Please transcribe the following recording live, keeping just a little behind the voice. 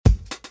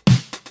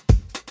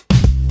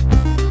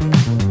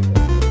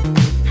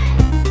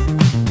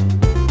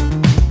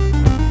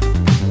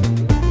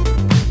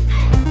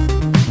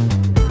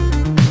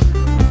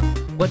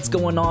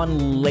going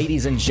on,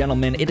 ladies and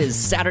gentlemen? It is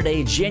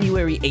Saturday,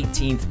 January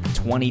 18th,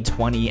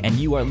 2020, and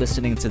you are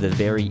listening to the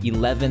very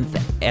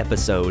 11th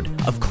episode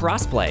of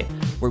Crossplay,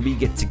 where we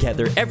get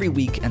together every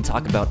week and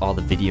talk about all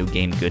the video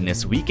game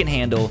goodness we can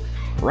handle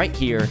right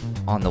here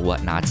on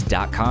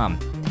thewhatnots.com.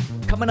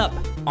 Coming up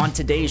on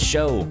today's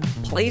show,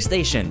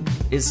 PlayStation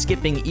is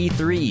skipping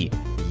E3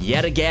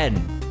 yet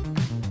again.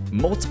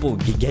 Multiple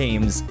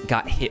games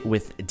got hit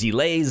with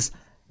delays.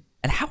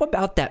 And how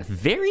about that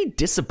very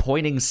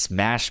disappointing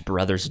Smash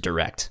Brothers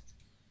Direct?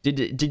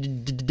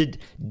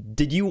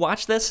 Did you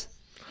watch this?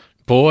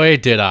 Boy,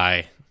 did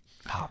I.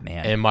 Oh,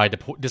 man. And my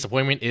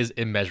disappointment is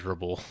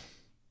immeasurable.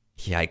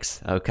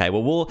 Yikes. Okay,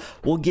 well,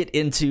 we'll get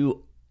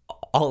into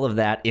all of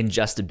that in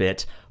just a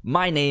bit.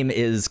 My name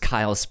is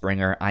Kyle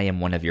Springer. I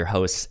am one of your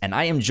hosts, and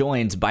I am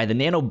joined by the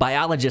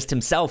nanobiologist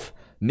himself,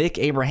 Mick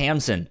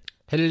Abrahamson.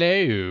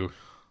 Hello.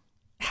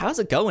 How's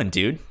it going,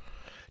 dude?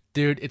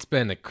 Dude, it's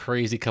been a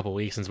crazy couple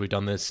weeks since we've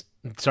done this.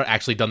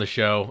 Actually done the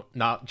show,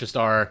 not just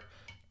our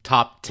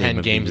top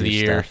 10 games of the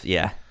year. Stuff.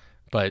 Yeah.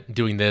 But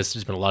doing this,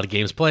 there's been a lot of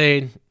games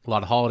played, a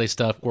lot of holiday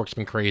stuff. Work's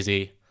been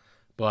crazy.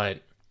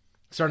 But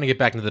starting to get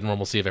back into the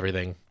normalcy of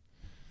everything.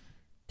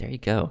 There you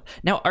go.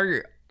 Now,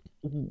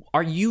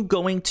 are you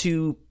going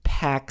to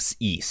PAX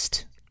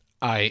East?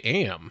 I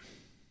am.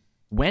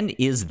 When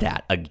is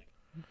that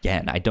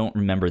again? I don't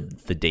remember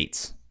the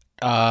dates.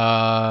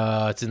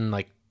 It's in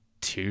like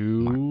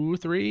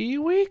 2-3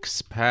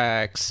 weeks.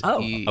 PAX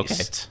East. Okay.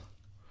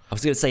 I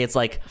was gonna say it's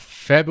like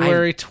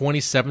February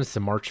 27th to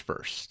March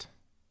 1st.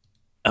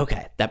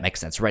 Okay, that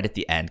makes sense. Right at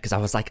the end, because I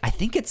was like, I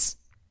think it's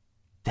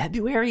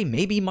February,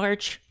 maybe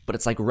March, but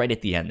it's like right at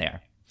the end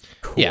there.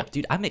 Cool, yeah,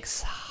 dude, I'm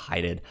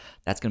excited.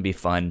 That's gonna be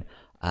fun.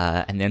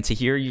 And then to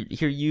hear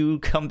you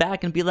come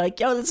back and be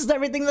like, yo, this is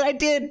everything that I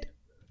did.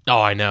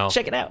 Oh, I know.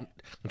 Check it out.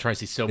 I'm trying to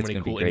see so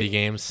many cool indie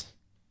games.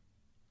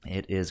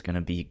 It is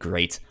gonna be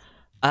great.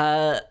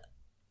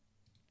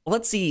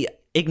 Let's see.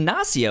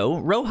 Ignacio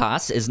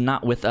Rojas is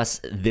not with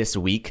us this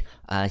week.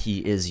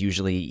 He is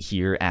usually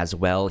here as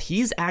well.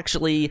 He's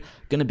actually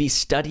going to be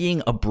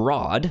studying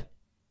abroad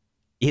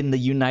in the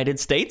United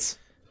States.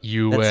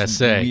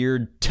 USA. That's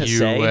weird to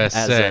say.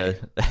 USA.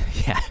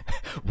 Yeah,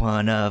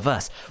 one of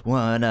us.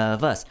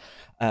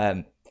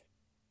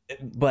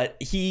 But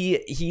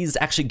he's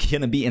actually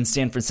going to be in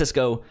San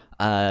Francisco,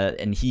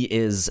 and he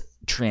is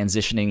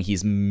transitioning.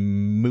 He's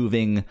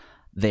moving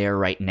there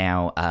right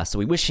now. So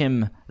we wish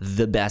him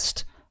the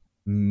best.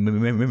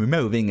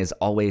 Moving is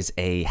always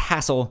a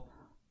hassle,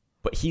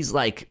 but he's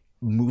like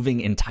moving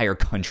entire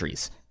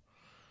countries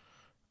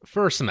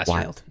for a semester.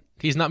 Wild.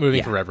 He's not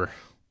moving forever.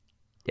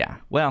 Yeah,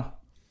 well,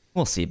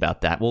 we'll see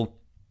about that. We'll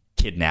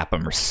kidnap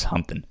him or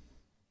something.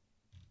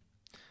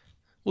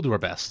 We'll do our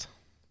best.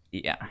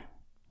 Yeah.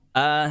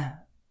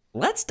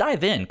 Let's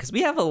dive in, because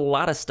we have a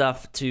lot of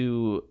stuff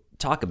to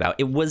talk about.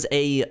 It was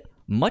a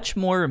much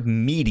more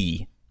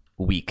meaty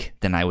week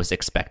than I was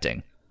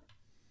expecting.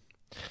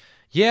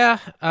 Yeah,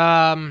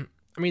 I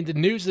mean, the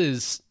news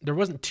is, there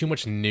wasn't too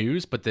much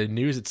news, but the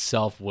news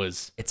itself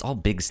was... It's all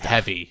big stuff.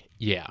 Heavy,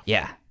 yeah.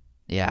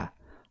 Yeah.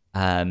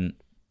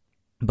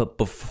 But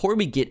before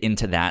we get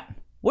into that,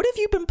 what have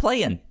you been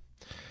playing?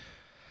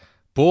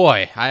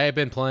 Boy, I have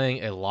been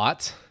playing a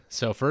lot.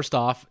 So first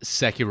off,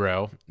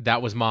 Sekiro.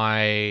 That was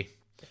my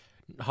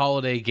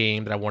holiday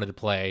game that I wanted to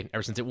play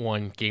ever since it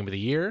won Game of the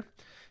Year.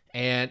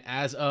 And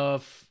as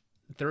of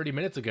 30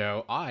 minutes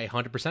ago, I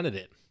 100%ed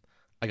it.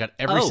 I got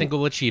every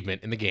single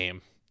achievement in the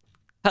game.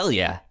 Hell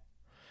yeah.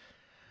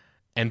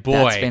 And boy,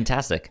 that's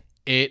fantastic.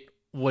 It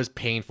was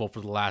painful for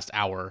the last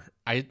hour.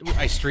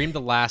 I streamed the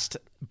last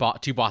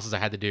two bosses I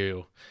had to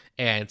do,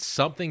 and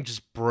something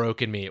just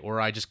broke in me where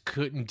I just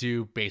couldn't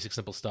do basic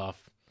simple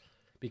stuff.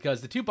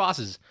 Because the two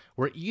bosses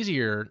were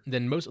easier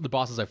than most of the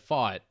bosses I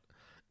fought,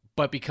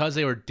 but because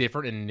they were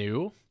different and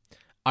new,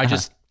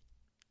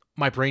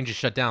 my brain just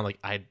shut down. Like,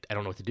 I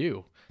don't know what to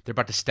do. They're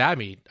about to stab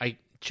me. I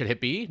should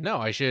hit B? No,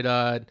 I should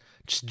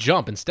just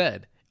jump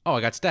instead. Oh,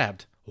 I got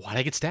stabbed. Why did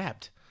I get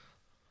stabbed?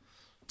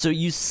 So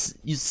you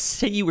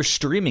say you were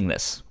streaming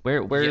this.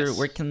 Where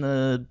can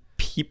the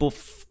people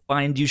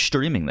find you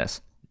streaming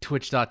this?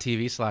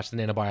 Twitch.tv/the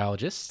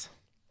nanobiologist.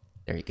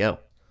 There you go.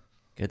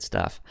 Good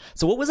stuff.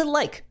 So what was it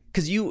like?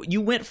 Because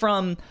you went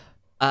from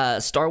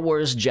Star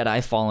Wars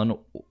Jedi Fallen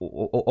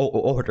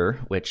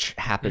Order, which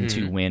happened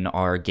to win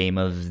our Game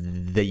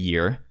of the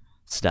Year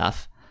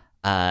stuff,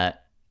 and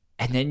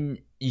then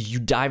you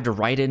dived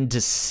right into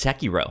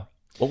Sekiro.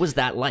 What was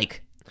that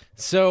like?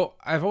 So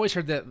I've always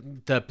heard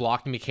that the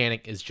blocking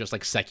mechanic is just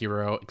like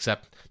Sekiro,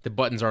 except the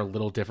buttons are a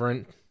little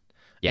different.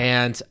 Yeah.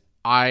 And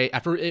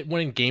after it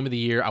winning Game of the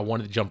Year, I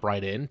wanted to jump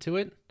right into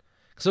it.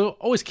 So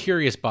always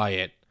curious by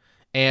it.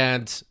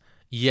 And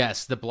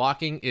yes, the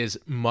blocking is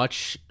I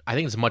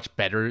think it's much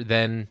better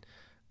than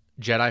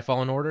Jedi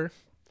Fallen Order.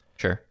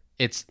 Sure.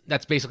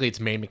 That's basically its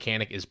main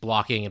mechanic is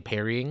blocking and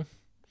parrying.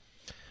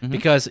 Mm-hmm.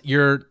 Because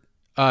you're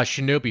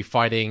shinobi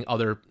fighting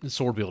other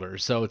sword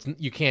wielders. So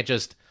you can't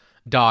just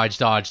dodge,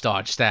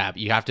 stab.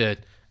 You have to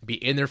be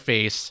in their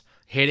face,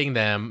 hitting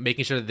them,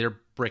 making sure that they're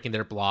breaking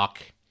their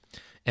block.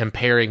 and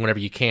parrying whenever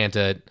you can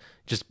to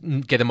just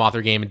get them off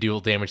their game and do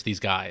damage to these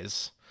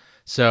guys.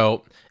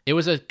 So it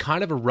was a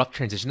kind of a rough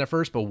transition at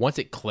first, but once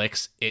it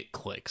clicks, it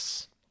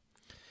clicks.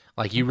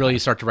 Like, you really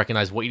start to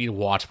recognize what you need to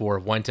watch for,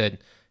 when to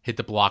hit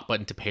the block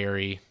button to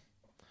parry.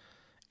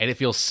 And it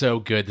feels so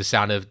good, the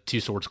sound of two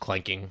swords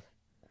clanking.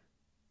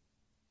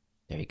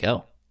 There you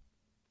go.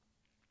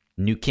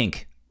 New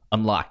kink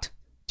unlocked.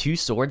 Two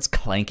swords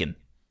clanking.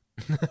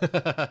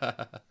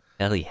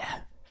 Hell yeah.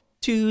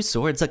 Two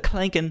swords a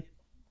clanking.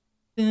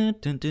 Dun,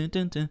 dun, dun,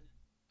 dun, dun.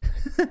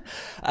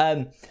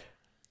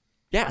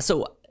 Yeah,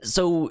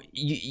 so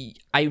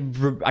I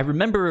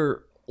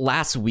remember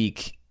last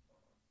week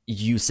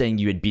you saying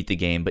you had beat the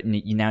game, but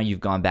now you've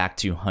gone back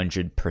to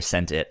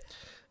 100% it.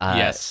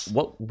 Yes.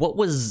 What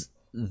was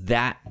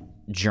that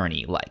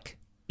journey like?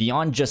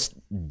 Beyond just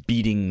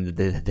beating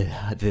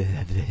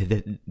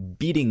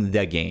beating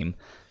the game,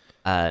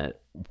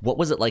 what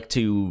was it like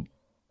to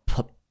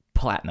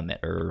platinum it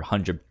or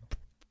 100%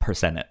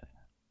 it?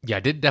 Yeah, I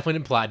definitely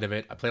didn't platinum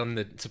it. I played on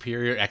the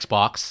superior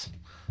Xbox,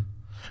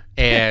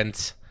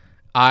 and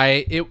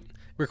it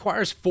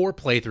requires 4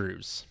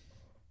 playthroughs.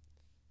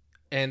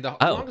 And the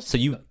longest, so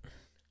you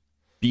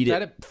beat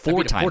it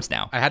 4 times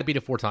now. I had to beat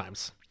it 4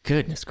 times.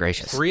 Goodness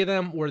gracious! 3 of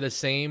them were the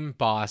same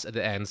boss at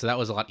the end, so that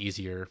was a lot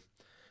easier.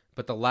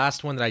 But the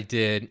last one that I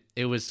did,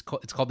 it's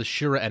called the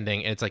Shura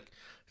ending, and it's like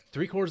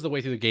 3/4 of the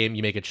way through the game,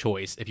 you make a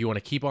choice if you want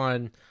to keep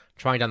on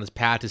trying down this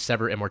path to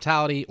sever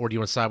immortality, or do you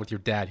want to side with your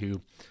dad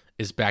who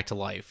is back to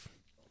life.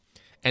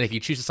 And if you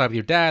choose to side with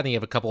your dad, then you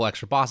have a couple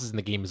extra bosses and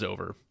the game is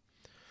over.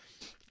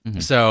 Mm-hmm.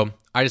 So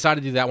I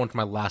decided to do that one for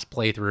my last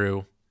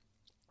playthrough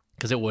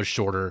because it was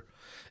shorter.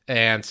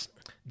 And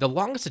the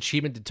longest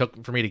achievement it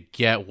took for me to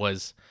get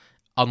was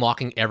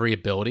unlocking every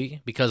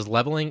ability, because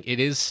leveling, it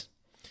is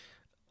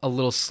a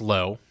little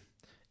slow.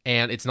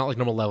 And it's not like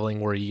normal leveling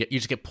where you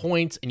just get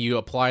points and you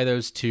apply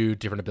those to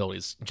different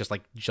abilities, just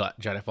like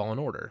Jedi Fallen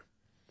Order.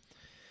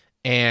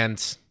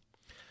 And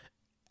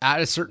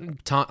at a certain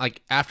time,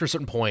 like after a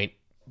certain point,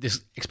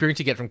 this experience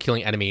you get from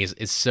killing enemies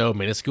is so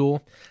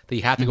minuscule that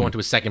you have to go into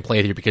a second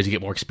playthrough because you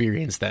get more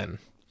experience then.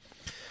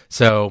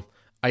 So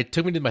I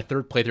took me to my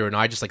 3rd playthrough, and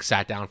I just like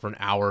sat down for an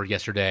hour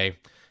yesterday,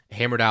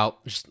 hammered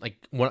out, just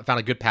like found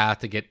a good path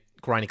to get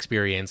grind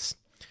experience,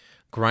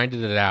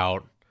 grinded it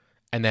out,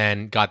 and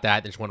then got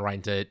that, and just went right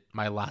into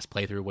my last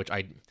playthrough, which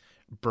I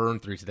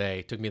burned through today.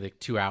 It took me like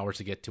 2 hours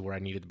to get to where I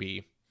needed to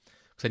be,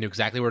 because I knew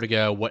exactly where to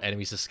go, what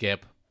enemies to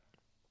skip,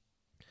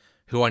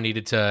 who I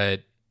needed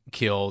to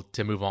kill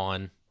to move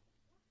on.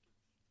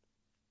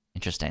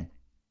 Interesting.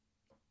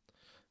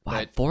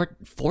 Wow,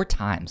 four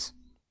times.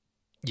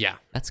 Yeah.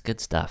 That's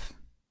good stuff.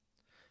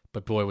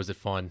 But boy, was it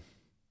fun.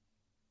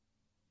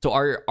 So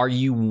are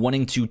you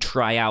wanting to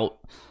try out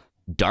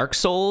Dark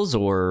Souls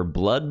or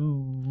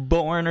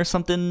Bloodborne or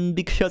something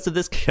because of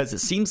this? Because it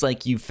seems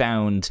like you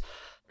found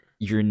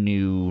your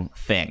new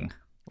thing.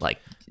 Like,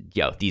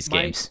 these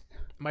games.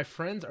 My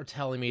friends are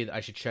telling me that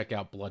I should check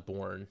out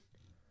Bloodborne.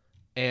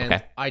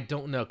 And I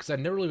don't know, because I've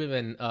never really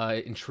been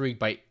intrigued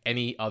by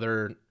any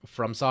other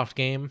FromSoft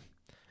game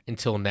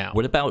until now.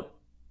 What about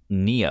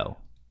Neo?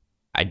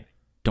 I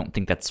don't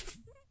think that's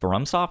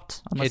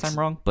FromSoft, unless I'm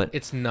wrong. But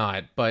it's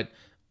not. But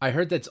I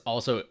heard that's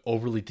also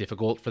overly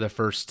difficult for the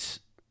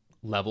first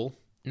level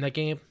in that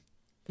game.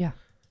 Yeah.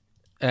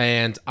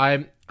 And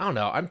I don't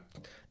know.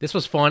 This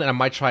was fun, and I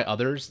might try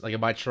others. Like, I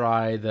might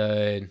try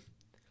the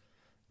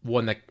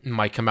one that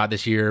might come out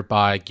this year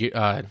by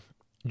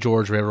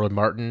George Railroad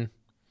Martin.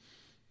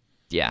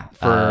 Yeah,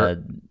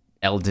 for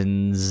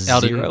Elden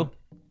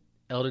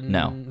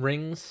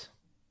Rings.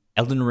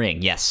 Elden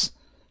Ring, yes.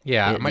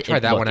 Yeah, I might try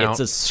that one out.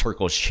 It's a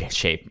circle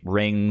shape.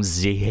 Ring,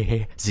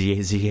 zero.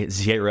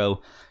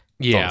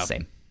 Yeah, all the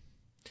same.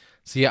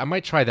 So yeah, I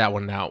might try that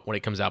one out when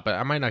it comes out, but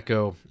I might not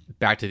go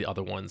back to the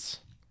other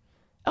ones.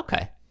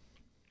 Okay.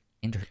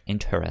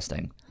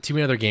 Interesting. Too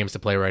many other games to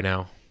play right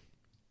now.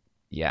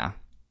 Yeah.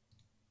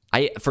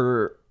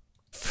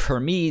 For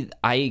me,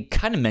 I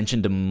kind of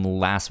mentioned them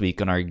last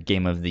week on our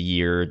Game of the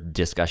Year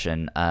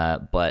discussion,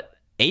 but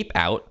Ape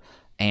Out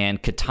and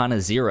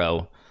Katana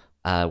Zero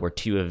were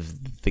 2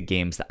 of the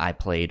games that I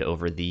played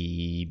over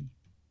the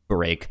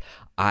break.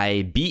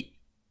 I beat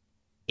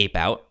Ape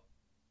Out,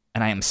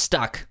 and I am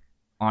stuck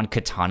on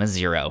Katana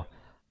Zero,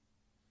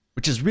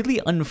 which is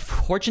really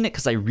unfortunate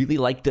because I really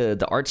like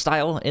the art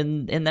style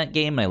in that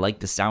game, and I like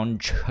the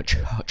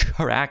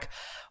soundtrack,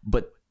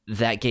 but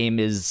that game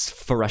is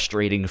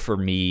frustrating for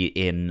me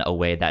in a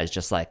way that is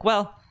just like,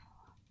 well,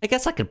 I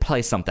guess I could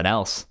play something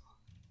else.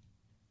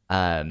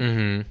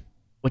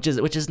 Which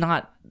is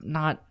not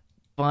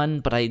fun,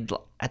 but I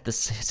at the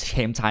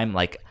same time,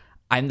 like,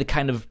 I'm the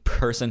kind of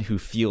person who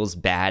feels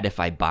bad if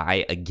I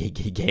buy a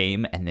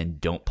game and then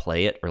don't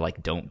play it or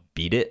like don't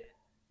beat it.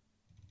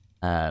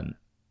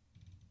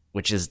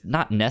 Which is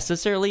not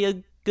necessarily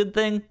a good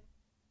thing.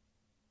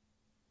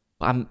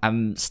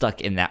 I'm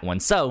stuck in that one.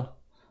 So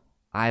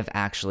I've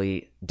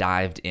actually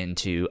dived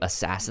into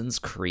Assassin's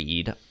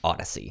Creed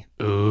Odyssey.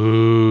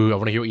 Ooh, I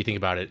want to hear what you think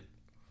about it.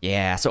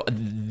 Yeah, so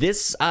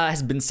this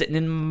has been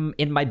sitting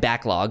in my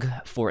backlog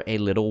for a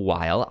little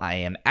while. I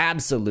am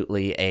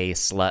absolutely a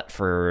slut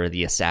for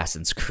the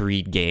Assassin's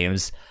Creed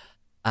games.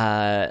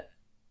 And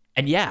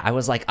yeah, I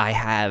was like, I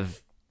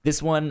have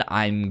this one.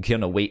 I'm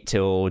going to wait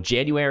till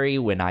January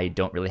when I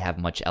don't really have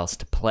much else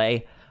to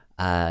play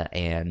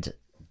and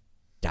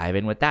dive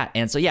in with that.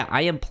 And so yeah,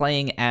 I am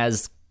playing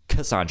as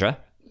Cassandra,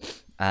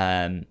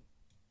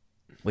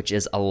 which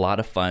is a lot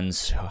of fun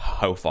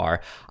so far.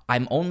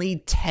 I'm only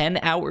 10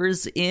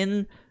 hours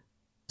in,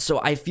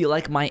 so I feel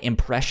like my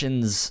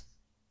impressions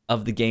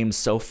of the game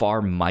so far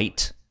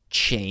might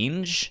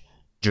change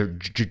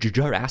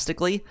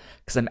drastically,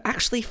 because I'm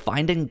actually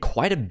finding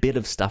quite a bit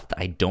of stuff that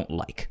I don't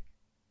like.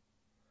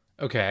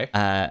 Okay.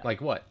 Like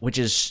what? Which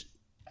is,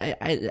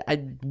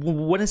 I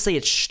wouldn't say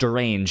it's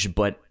strange,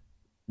 but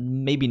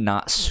maybe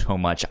not so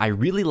much. I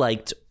really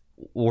liked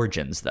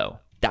Origins, though.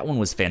 That one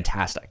was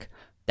fantastic.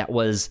 That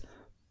was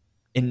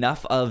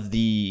enough of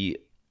the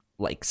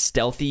like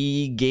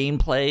stealthy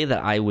gameplay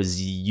that I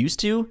was used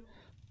to,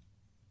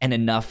 and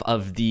enough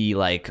of the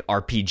like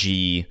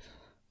RPG,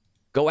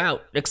 go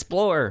out,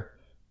 explore,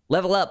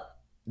 level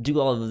up, do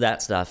all of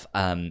that stuff.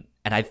 And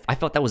I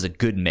felt that was a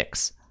good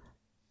mix.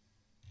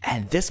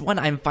 And this one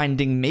I'm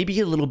finding maybe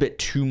a little bit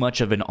too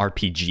much of an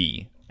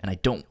RPG, and I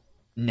don't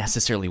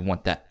necessarily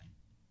want that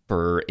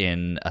for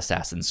in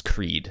Assassin's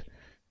Creed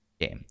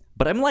game.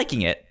 But I'm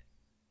liking it.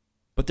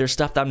 But there's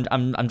stuff that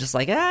I'm just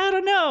like, I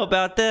don't know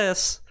about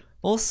this.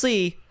 We'll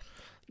see.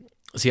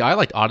 See, I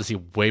liked Odyssey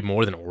way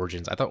more than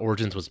Origins. I thought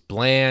Origins was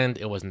bland.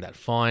 It wasn't that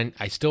fun.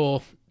 I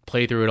still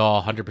played through it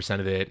all, 100%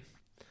 of it.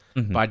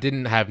 But I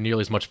didn't have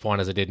nearly as much fun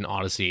as I did in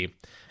Odyssey.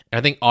 And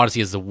I think Odyssey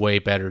is a way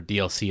better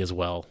DLC as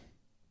well.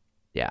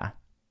 Yeah.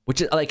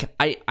 Which is like,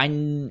 I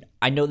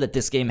know that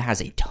this game has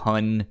a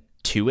ton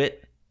to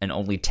it, and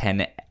only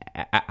 10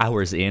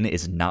 hours in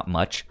is not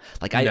much.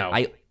 Like,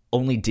 I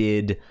only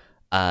did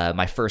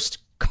my first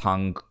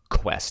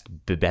conquest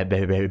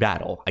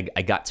battle.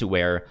 I got to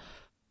where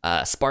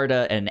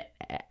Sparta and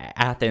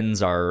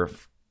Athens are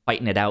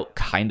fighting it out,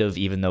 kind of,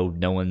 even though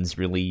no one's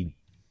really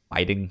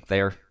fighting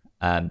there.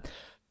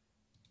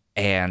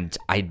 And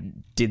I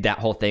did that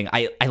whole thing.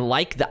 I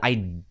like the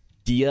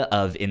idea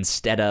of,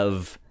 instead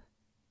of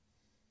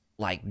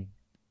like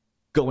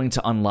going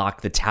to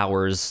unlock the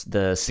towers,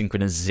 the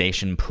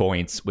synchronization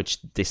points, which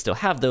they still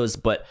have those,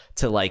 but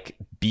to like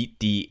beat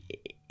the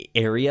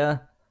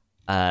area,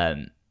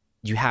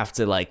 you have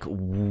to like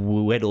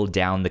whittle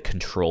down the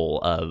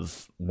control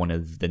of one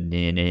of the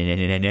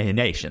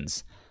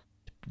nations,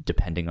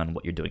 depending on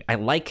what you're doing. I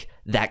like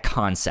that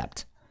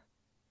concept,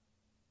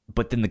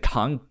 but then the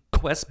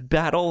conquest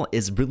battle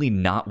is really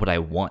not what I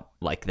want.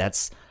 Like,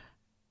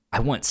 I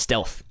want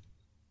stealth.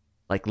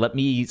 Like, let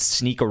me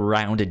sneak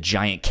around a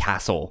giant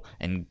castle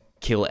and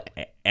kill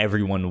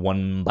everyone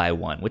one by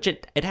one, which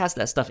it has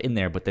that stuff in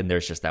there, but then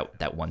there's just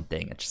that one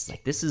thing. It's just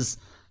like, this is,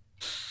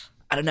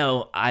 I don't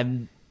know.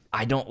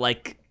 I don't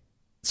like,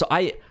 so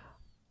I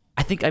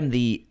think I'm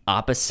the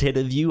opposite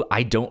of you.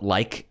 I don't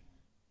like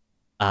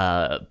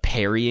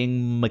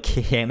parrying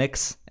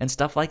mechanics and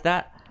stuff like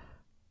that.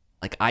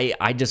 Like,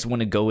 I just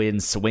want to go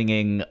in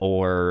swinging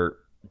or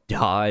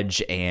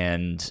dodge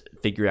and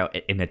figure out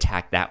an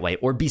attack that way,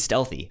 or be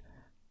stealthy.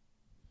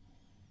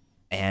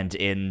 And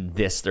in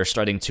this, they're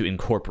starting to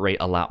incorporate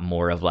a lot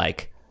more of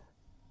like,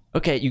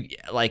 okay, you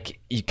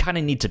kind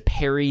of need to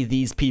parry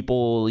these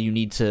people, you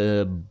need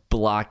to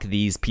block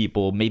these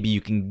people. Maybe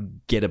you can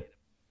get a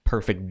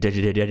perfect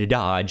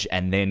dodge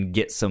and then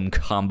get some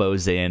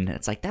combos in.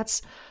 It's like,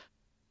 that's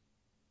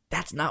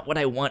not what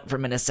I want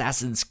from an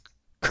Assassin's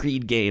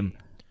Creed game.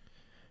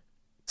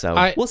 So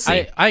we'll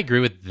see. I agree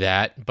with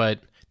that,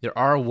 but there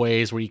are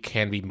ways where you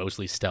can be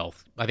mostly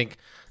stealth. I think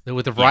that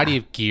with a variety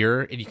of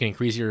gear, and you can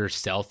increase your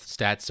stealth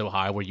stats so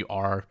high where you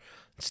are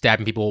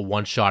stabbing people,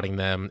 one-shotting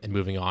them, and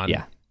moving on.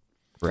 Yeah,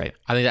 right.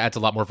 I think that adds a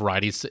lot more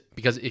variety,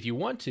 because if you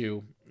want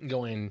to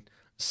go in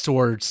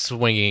sword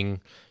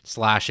swinging,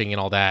 slashing, and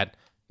all that,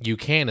 you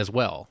can as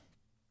well.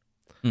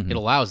 It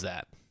allows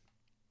that.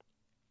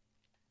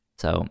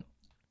 So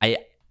I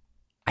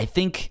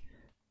think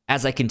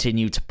as I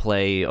continue to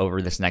play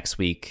over this next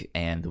week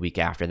and the week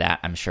after that,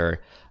 I'm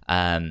sure,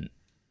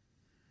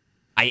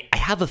 I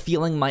have a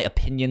feeling my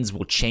opinions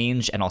will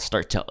change and I'll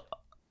start to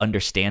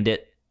understand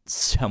it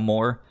some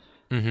more.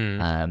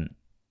 But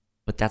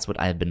that's what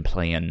I've been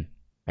playing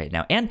right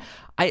now. And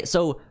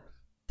so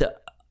the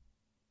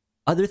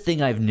other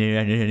thing I've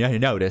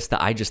noticed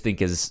that I just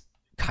think is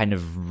kind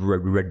of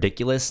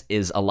ridiculous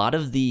is a lot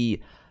of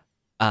the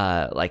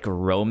like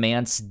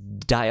romance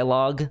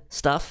dialogue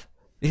stuff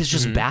is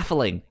just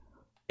baffling.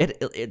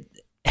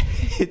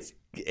 It's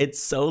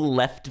so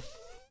left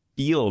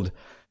field.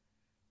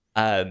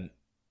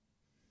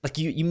 Like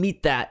you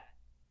meet that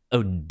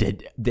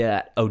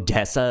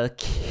Odessa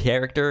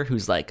character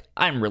who's like,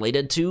 I'm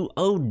related to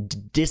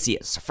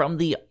Odysseus from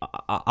the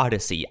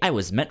Odyssey. I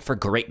was meant for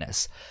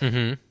greatness.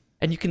 And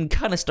you can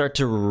kind of start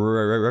to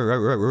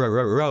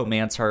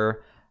romance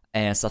her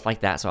and stuff like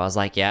that. So I was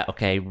like, yeah,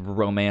 okay,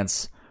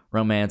 romance.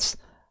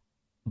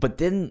 But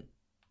then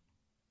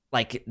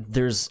like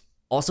there's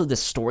also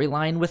this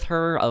storyline with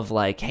her of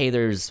like, hey,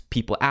 there's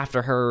people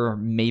after her.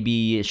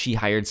 Maybe she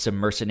hired some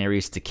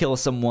mercenaries to kill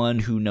someone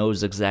who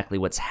knows exactly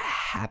what's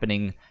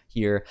happening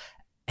here.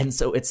 And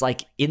so it's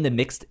like in the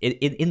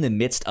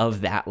midst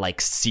of that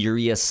like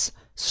serious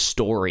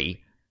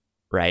story,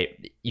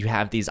 right? You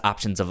have these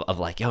options of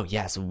like, oh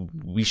yes,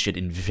 we should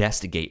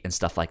investigate and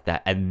stuff like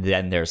that. And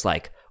then there's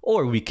like,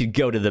 or we could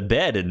go to the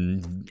bed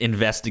and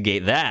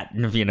investigate that,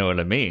 if you know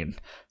what I mean.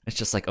 It's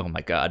just like, oh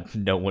my god,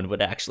 no one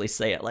would actually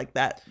say it like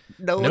that.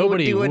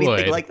 Nobody would do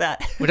anything like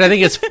that. Which I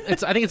think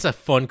I think it's a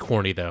fun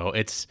corny though.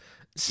 It's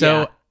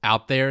so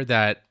out there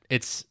that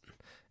it's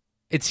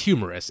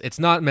humorous. It's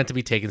not meant to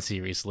be taken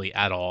seriously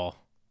at all.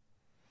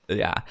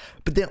 Yeah.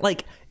 But then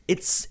like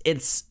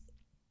it's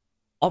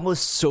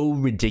almost so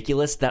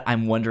ridiculous that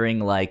I'm wondering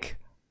like,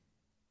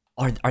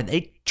 are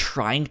they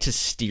trying to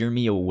steer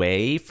me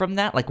away from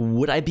that? Like,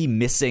 would I be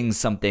missing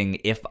something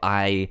if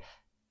I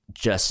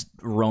just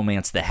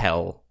romance the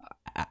hell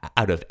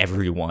out of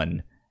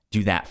everyone,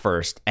 do that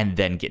first, and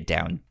then get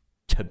down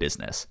to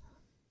business,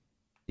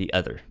 the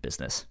other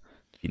business,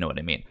 you know what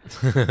I mean?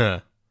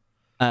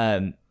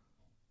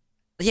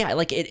 Yeah,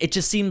 like it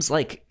just seems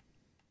like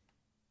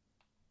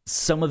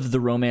some of the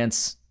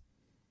romance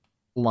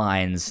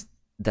lines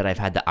that I've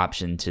had the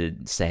option to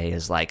say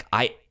is like,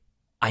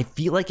 I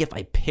feel like if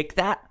I pick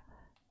that,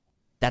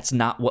 that's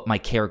not what my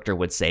character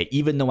would say,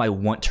 even though I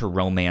want to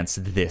romance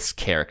this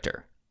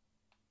character.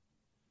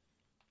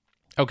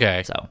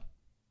 Okay. So,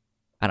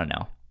 I don't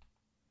know.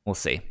 We'll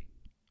see.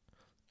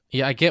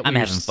 Yeah, I get what I'm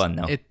having fun,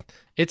 though.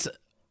 It's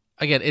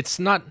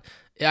not...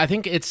 I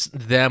think it's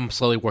them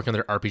slowly working on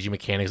their RPG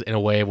mechanics in a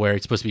way where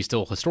it's supposed to be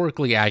still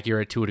historically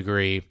accurate to a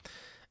degree,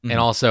 and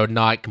also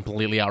not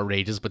completely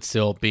outrageous, but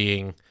still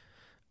being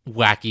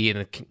wacky in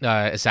an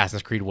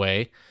Assassin's Creed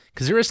way.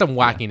 Because there is some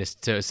wackiness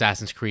to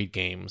Assassin's Creed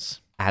games.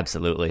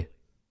 Absolutely.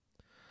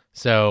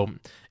 So,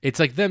 it's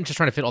like them just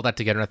trying to fit all that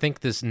together. And I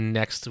think this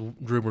next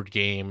rumored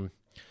game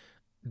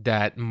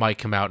that might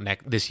come out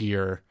this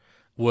year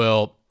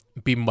will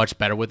be much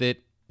better with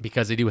it,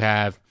 because they do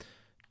have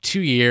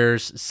 2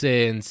 years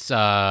since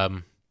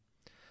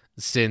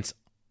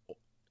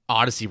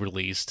Odyssey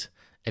released,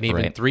 and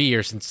even 3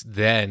 years since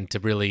then to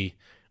really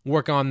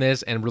work on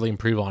this and really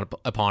improve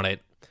upon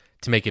it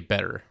to make it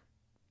better.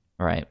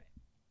 Right.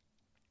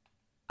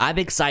 I'm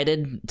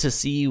excited to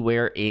see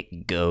where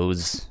it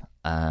goes.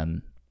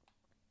 But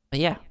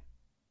yeah,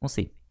 we'll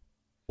see.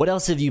 What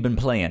else have you been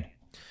playing?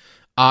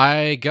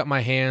 I got my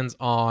hands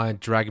on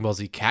Dragon Ball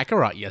Z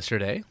Kakarot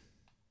yesterday.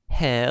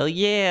 Hell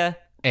yeah.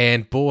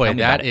 And boy,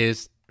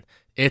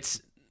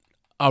 it's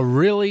a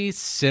really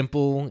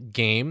simple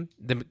game.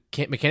 The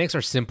mechanics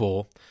are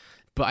simple,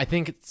 but I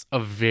think it's a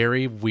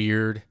very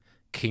weird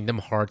Kingdom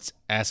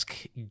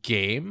Hearts-esque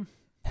game.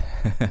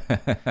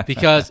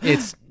 Because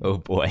it's... Oh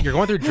boy. You're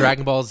going through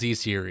Dragon Ball Z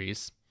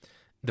series.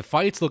 The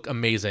fights look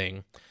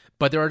amazing,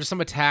 but there are just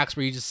some attacks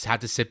where you just have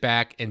to sit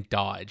back and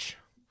dodge.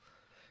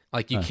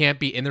 Like, you can't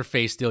be in their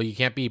face still. You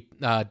can't be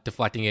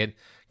deflecting it,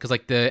 because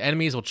like the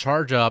enemies will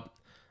charge up.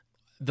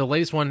 The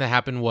latest one that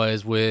happened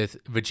was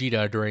with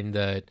Vegeta during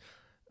the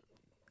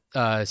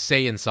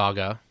Saiyan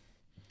saga.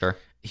 Sure.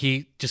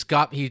 He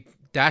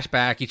dashed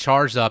back. He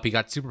charged up. He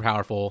got super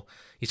powerful.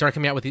 He started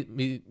coming out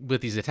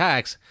with these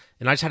attacks,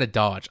 and I just had to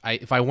dodge.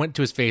 If I went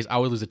to his face, I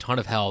would lose a ton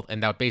of health,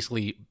 and that would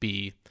basically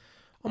be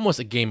almost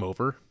a game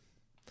over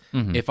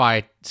if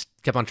I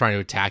kept on trying to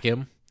attack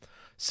him.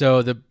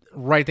 So the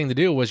right thing to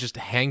do was just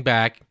hang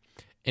back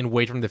and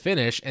wait for him to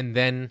finish, and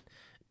then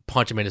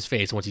punch him in his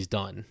face once he's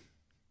done.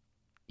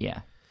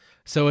 Yeah.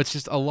 So it's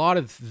just a lot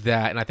of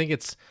that, and I think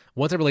it's,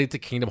 once I relate to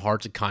Kingdom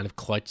Hearts, it kind of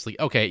collects, like,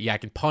 okay, yeah, I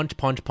can punch.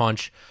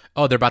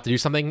 Oh, they're about to do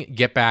something,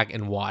 get back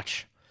and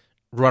watch.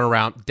 Run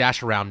around,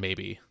 dash around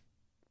maybe.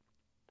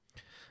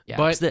 Yeah,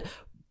 but the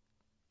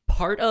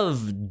part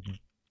of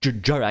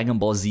Dragon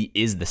Ball Z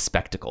is the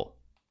spectacle,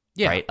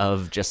 right?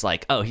 Of just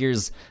like, oh,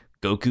 here's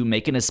Goku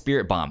making a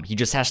spirit bomb. He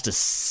just has to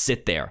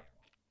sit there.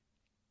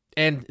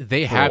 And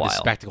they have the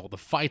spectacle. The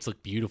fights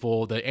look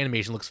beautiful. The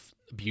animation looks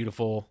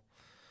beautiful.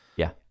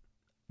 Yeah.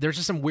 There's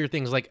just some weird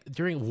things. Like,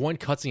 during one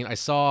cutscene, I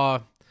saw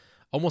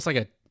almost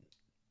like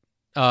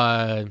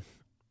I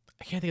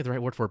can't think of the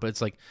right word for it, but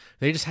it's like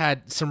they just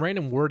had some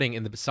random wording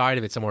in the side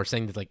of it somewhere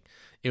saying that like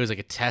it was like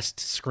a test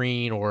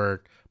screen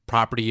or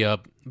property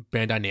of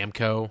Bandai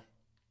Namco,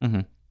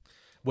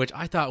 which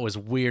I thought was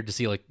weird to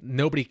see. Like,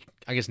 nobody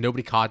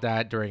caught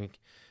that during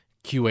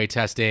QA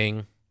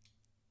testing,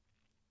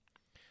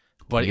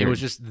 but it was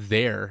just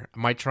there. I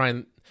might try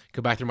and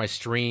go back through my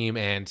stream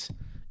and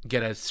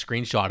get a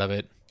screenshot of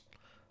it.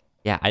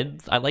 Yeah,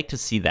 I'd like to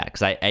see that,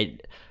 because I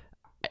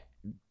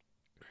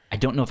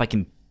don't know if I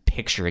can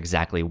picture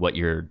exactly what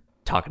you're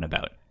talking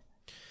about.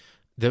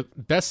 The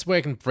best way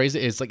I can phrase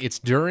it is like it's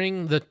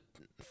during the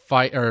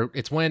fight, or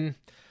it's when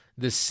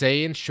the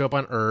Saiyans show up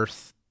on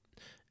Earth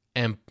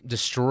and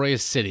destroy a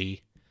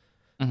city,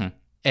 and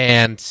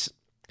it's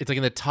like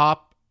in the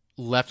top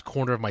left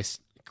corner of my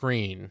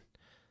screen.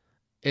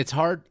 It's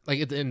hard, like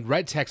it's in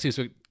red text too,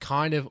 so it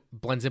kind of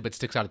blends in but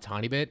sticks out a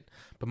tiny bit.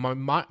 But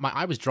my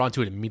eye was drawn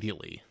to it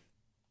immediately.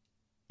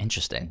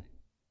 Interesting.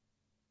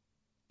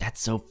 That's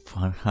so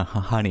fun,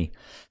 honey.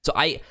 So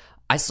I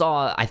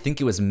saw, I think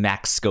it was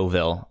Max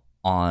Scoville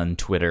on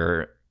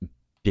Twitter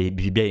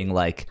being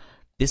like,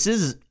 this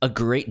is a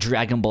great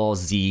Dragon Ball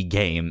Z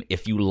game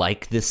if you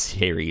like this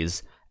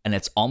series, and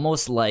it's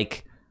almost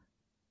like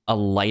a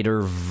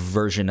lighter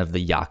version of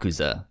the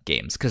Yakuza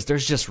games, because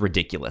there's just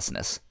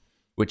ridiculousness,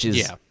 which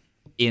is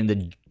in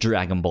the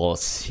Dragon Ball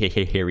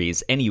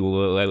series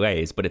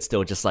anyways, but it's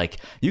still just like,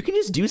 you can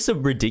just do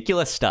some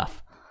ridiculous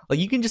stuff. Like,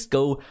 you can just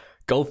go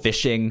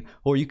fishing,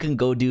 or you can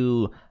go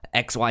do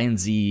X, Y, and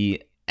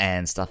Z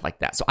and stuff like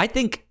that. So I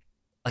think,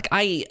 like,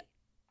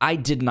 I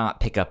did not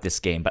pick up this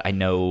game, but I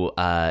know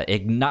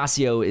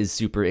Ignacio is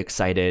super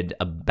excited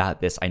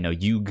about this. I know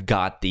you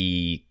got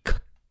the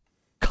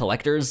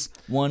collector's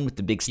one with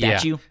the big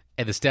statue. Yeah,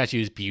 and the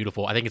statue is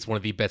beautiful. I think it's one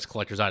of the best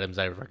collector's items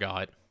I ever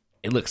got.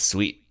 It looks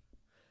sweet.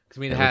 I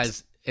mean,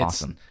 it's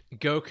awesome.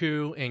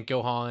 Goku and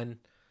Gohan,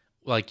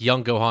 like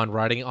young Gohan,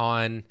 riding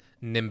on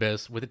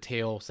Nimbus with a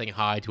tail, saying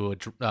hi to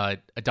a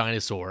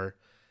dinosaur,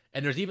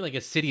 and there's even like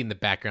a city in the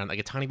background, like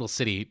a tiny little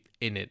city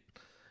in it.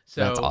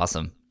 So that's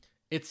awesome.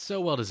 It's so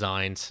well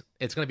designed.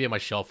 It's gonna be on my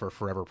shelf for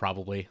forever,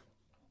 probably.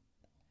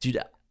 Dude,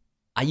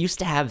 I used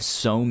to have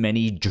so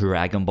many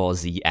Dragon Ball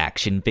Z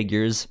action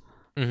figures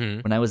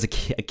when I was a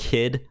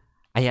kid.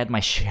 I had my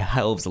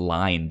shelves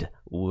lined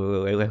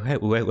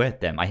with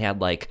them. I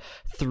had like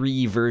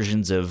 3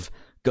 versions of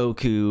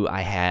Goku.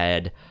 I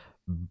had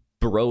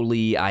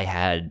Broly, I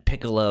had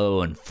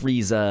Piccolo and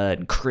Frieza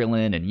and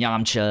Krillin and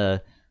Yamcha.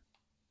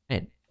 I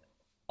had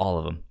all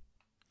of them.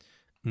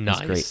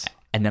 Nice. It was great.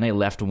 And then I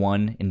left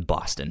one in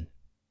Boston.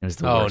 It was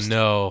the worst. Oh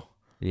no.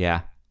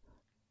 Yeah.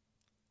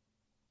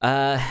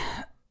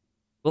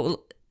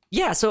 Well,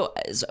 yeah. So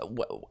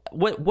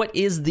what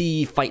is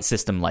the fight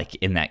system like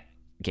in that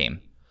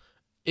game?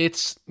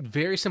 It's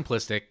very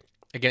simplistic.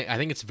 Again, I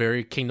think it's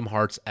very Kingdom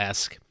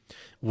Hearts-esque,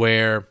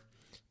 where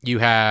you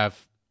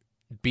have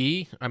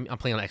B, I'm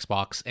playing on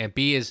Xbox, and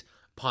B is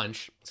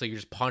punch, so you're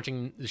just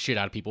punching the shit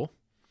out of people.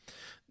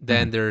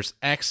 Then there's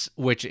X,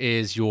 which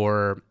is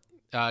your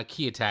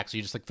key attack, so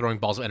you're just like throwing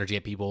balls of energy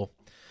at people.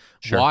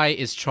 Sure. Y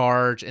is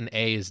charge, and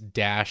A is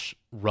dash,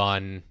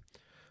 run,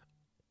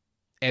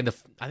 and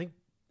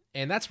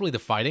that's really the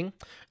fighting.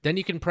 Then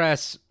you can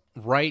press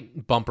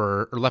right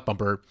bumper or left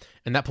bumper,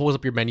 and that pulls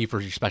up your menu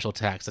for your special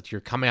attacks. That's your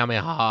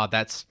Kamehameha.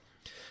 That's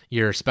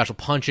your special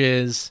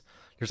punches.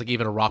 There's like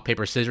even a rock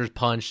paper scissors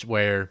punch,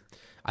 where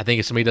I think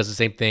if somebody does the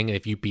same thing,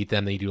 if you beat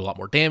them, then you do a lot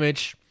more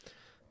damage.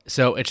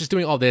 So it's just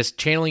doing all this,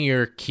 channeling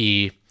your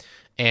ki,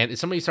 and if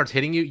somebody starts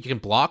hitting you, you can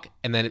block,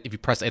 and then if you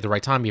press A at the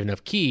right time, you have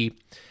enough ki,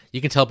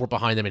 you can teleport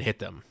behind them and hit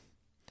them.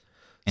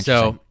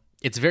 So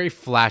it's very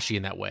flashy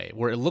in that way,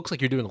 where it looks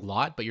like you're doing a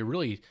lot, but you're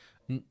really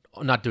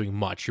not doing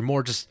much. You're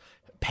more just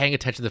paying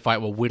attention to the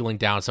fight while whittling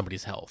down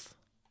somebody's health.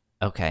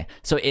 Okay.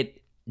 So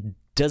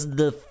does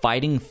the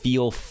fighting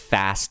feel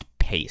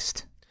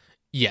fast-paced?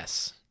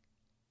 Yes.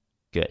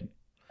 Good.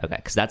 Okay,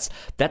 because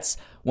that's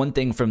one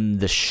thing from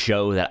the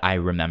show that I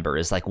remember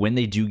is like when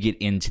they do get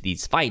into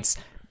these fights,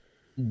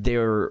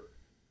 they're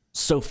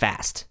so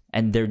fast,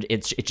 and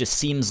it just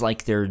seems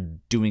like they're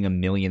doing a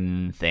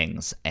million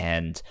things.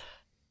 And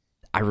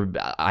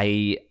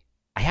I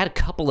had a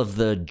couple of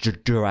the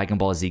Dragon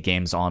Ball Z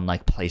games on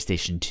like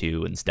PlayStation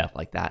 2 and stuff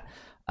like that,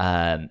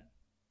 and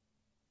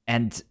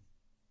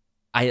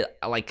I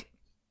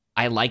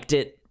liked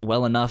it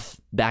well enough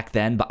back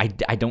then, but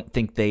I don't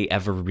think they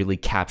ever really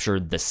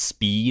captured the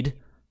speed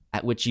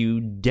at which you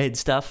did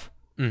stuff.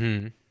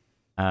 Mm-hmm.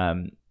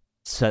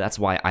 So that's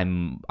why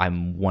I'm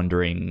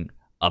wondering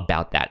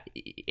about that.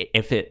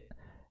 If it,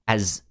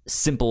 as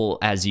simple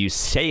as you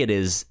say it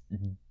is,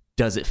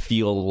 does it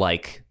feel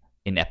like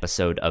an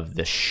episode of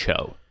the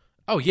show?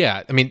 Oh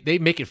yeah, I mean they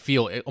make it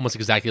feel almost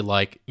exactly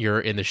like you're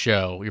in the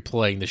show. You're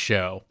playing the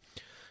show.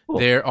 Cool.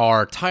 There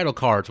are title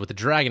cards with the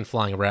dragon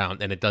flying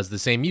around, and it does the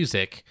same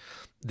music.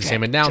 The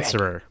same announcer.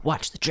 Dragon.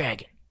 Watch the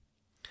dragon.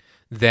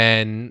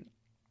 Then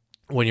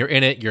when you're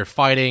in it, you're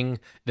fighting.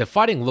 The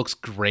fighting looks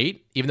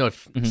great. Even though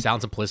it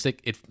sounds simplistic,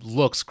 it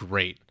looks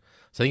great.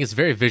 So I think it's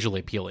very visually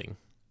appealing.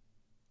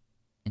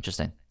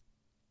 Interesting.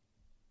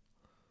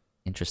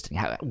 What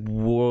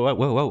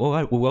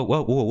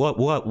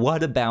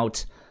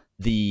about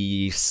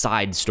the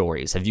side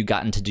stories? Have you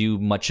gotten to do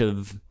much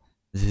of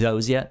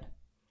those yet?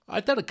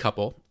 I've done a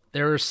couple.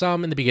 There are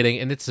some in the beginning,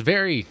 and it's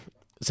very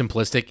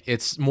simplistic.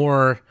 It's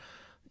more...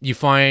 You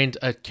find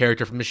a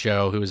character from the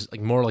show who is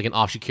like more like an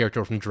offshoot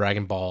character from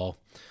Dragon Ball.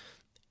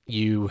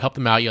 You help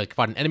them out. You like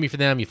find an enemy for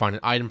them. You find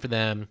an item for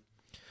them.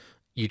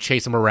 You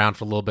chase them around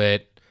for a little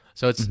bit.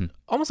 So it's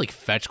almost like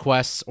fetch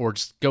quests or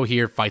just go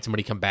here, fight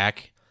somebody, come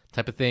back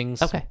type of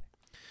things. Okay.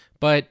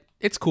 But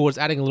it's cool. It's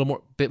adding a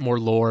little bit more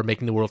lore,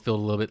 making the world feel a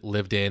little bit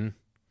lived in.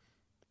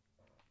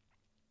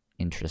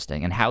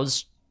 Interesting. And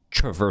how's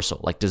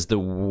traversal? Like, does the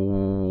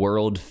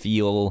world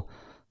feel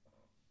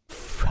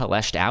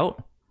fleshed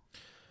out?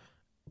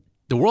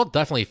 the world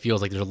definitely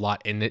feels like there's a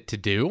lot in it to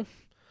do.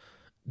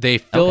 They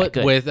fill it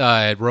good. with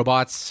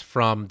robots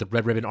from the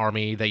Red Ribbon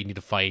Army that you need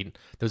to fight.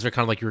 Those are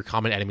kind of like your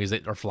common enemies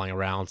that are flying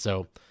around.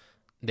 So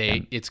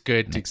it's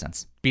good Makes to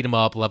sense. beat them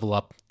up, level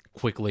up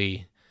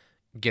quickly,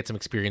 get some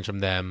experience from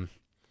them.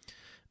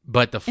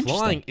 But the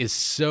flying is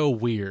so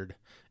weird.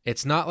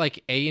 It's not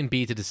like A and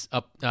B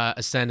to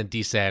ascend and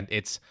descend.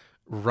 It's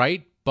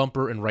right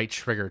bumper and right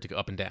trigger to go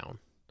up and down.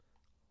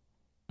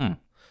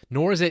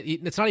 Nor is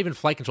it's not even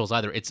flight controls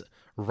either. It's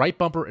right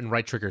bumper and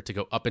right trigger to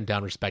go up and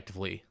down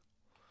respectively,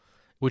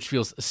 which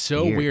feels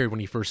so weird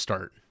when you first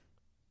start.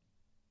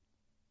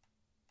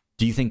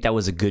 Do you think that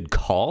was a good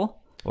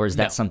call, or is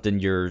that something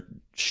you're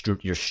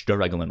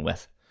struggling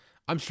with?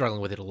 I'm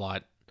struggling with it a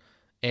lot.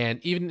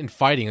 And even in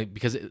fighting,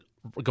 because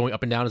going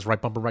up and down is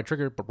right bumper, right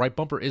trigger, but right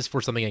bumper is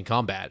for something in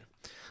combat.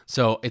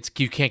 So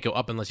you can't go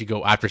up unless you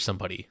go after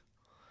somebody.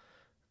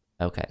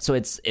 Okay, so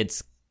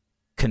it's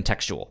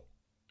contextual.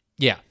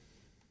 Yeah.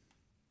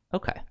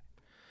 Okay.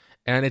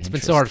 And it's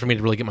been so hard for me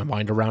to really get my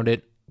mind around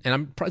it.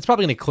 And it's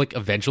probably going to click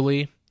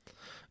eventually.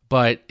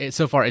 But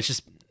so far, it's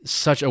just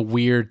such a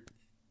weird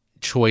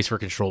choice for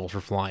controls for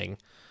flying.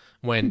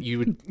 When you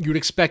would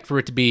expect for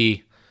it to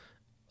be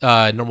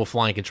normal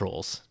flying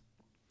controls.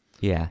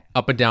 Yeah.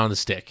 Up and down the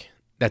stick.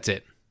 That's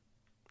it.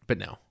 But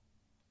no.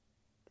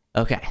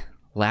 Okay.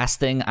 Last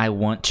thing I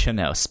want to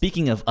know.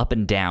 Speaking of up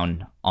and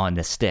down on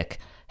the stick,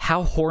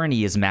 how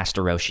horny is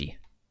Master Roshi?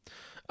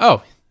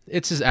 Oh,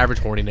 it's his average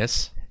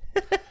horniness.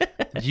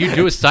 You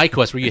do a side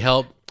quest where you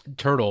help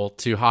Turtle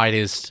to hide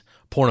his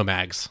porno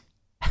mags.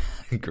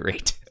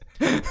 Great.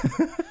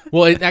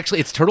 Well,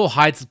 it's Turtle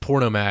hides the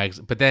porno mags,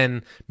 but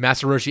then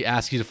Master Roshi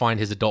asks you to find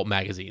his adult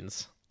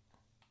magazines.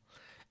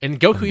 And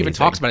Goku even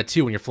talks about it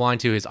too when you're flying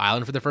to his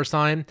island for the first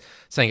time,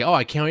 saying, "Oh,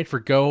 I can't wait for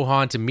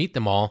Gohan to meet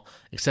them all."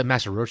 Except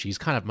Master Roshi, he's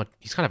kind of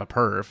a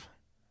perv.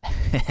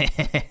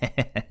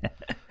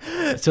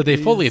 So they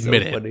fully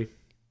admit it. Funny.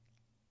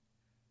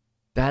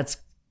 That's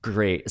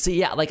great. So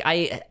yeah, like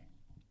I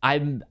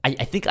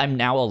think I'm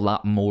now a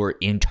lot more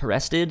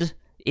interested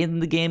in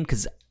the game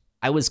because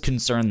I was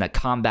concerned that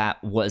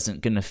combat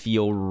wasn't going to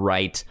feel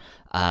right,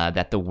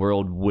 that the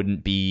world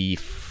wouldn't be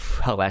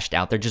fleshed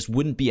out. There just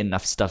wouldn't be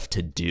enough stuff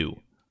to do.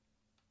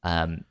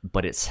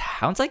 But it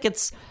sounds like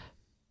it's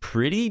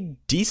pretty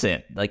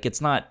decent. Like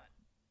it's not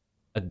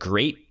a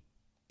great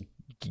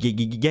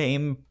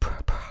game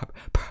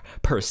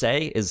per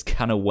se is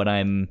kind of what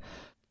I'm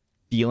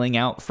feeling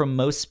out from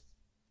most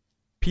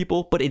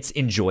people, but it's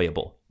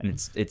enjoyable and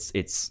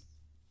it's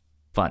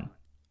fun.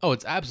 Oh,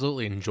 it's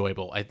absolutely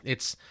enjoyable.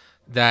 It's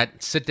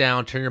that sit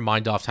down, turn your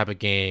mind off type of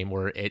game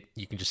where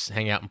you can just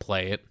hang out and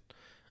play it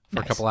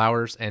for a couple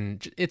hours,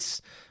 and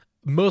it's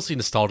mostly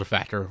nostalgia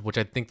factor, which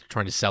I think they're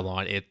trying to sell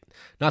on. It's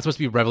not supposed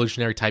to be a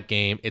revolutionary type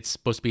game. It's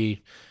supposed to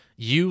be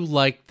you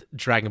liked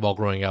Dragon Ball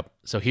growing up,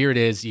 so here it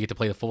is. You get to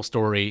play the full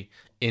story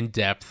in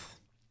depth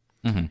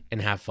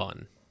and have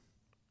fun.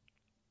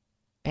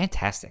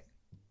 Fantastic.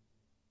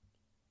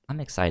 I'm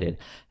excited.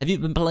 Have you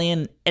been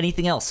playing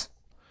anything else?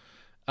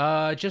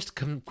 Just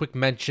quick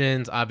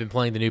mentions. I've been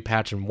playing the new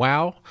patch in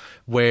WoW,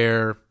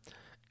 where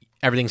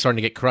everything's starting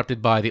to get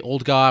corrupted by the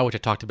old god, which I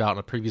talked about in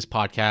a previous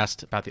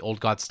podcast about the old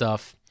god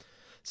stuff.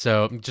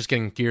 So I'm just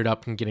getting geared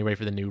up and getting ready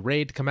for the new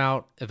raid to come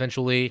out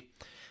eventually.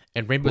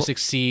 And Rainbow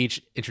Six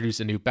Siege introduced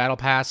a new battle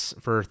pass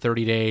for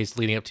 30 days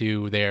leading up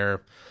to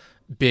their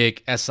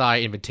big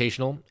SI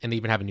Invitational, and they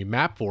even have a new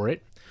map for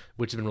it,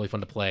 which has been really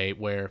fun to play,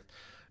 where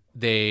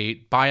they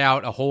buy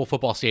out a whole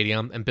football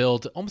stadium and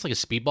build almost like a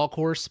speedball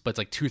course, but it's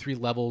like 2-3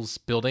 levels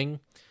building,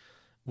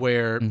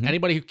 where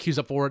anybody who queues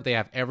up for it, they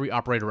have every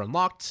operator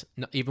unlocked,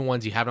 even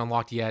ones you haven't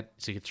unlocked yet,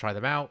 so you can try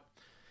them out.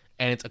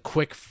 And it's a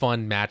quick,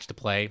 fun match to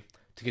play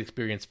to get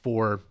experience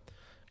for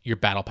your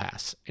battle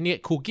pass. And you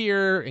get cool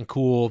gear and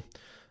cool,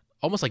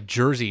 almost like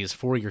jerseys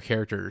for your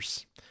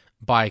characters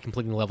by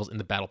completing the levels in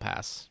the battle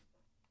pass.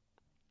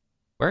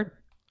 Word.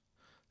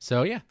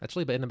 So yeah, that's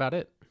really been about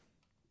it.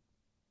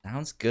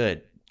 Sounds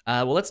good.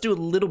 Well, let's do a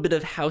little bit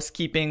of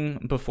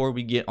housekeeping before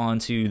we get on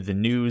to the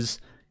news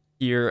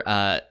here.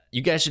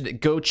 You guys should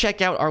go check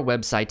out our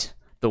website,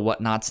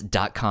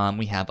 thewhatnots.com.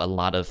 We have a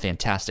lot of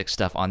fantastic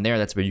stuff on there.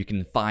 That's where you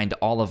can find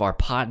all of our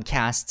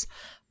podcasts.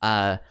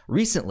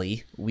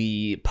 Recently,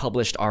 we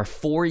published our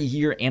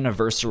 4-year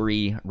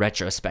anniversary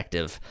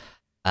retrospective.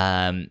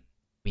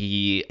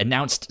 We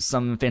announced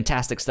some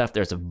fantastic stuff.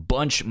 There's a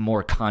bunch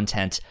more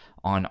content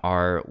on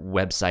our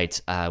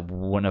website.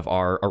 One of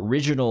our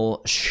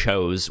original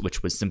shows,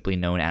 which was simply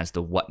known as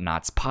the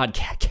Whatnots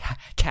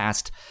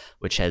podcast,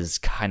 which has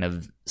kind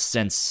of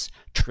since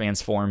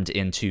transformed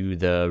into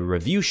the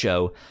review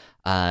show,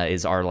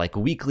 is our like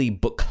weekly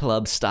book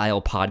club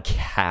style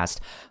podcast.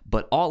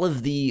 But all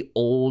of the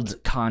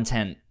old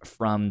content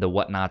from the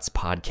Whatnots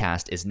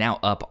podcast is now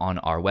up on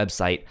our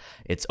website.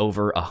 It's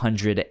over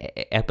 100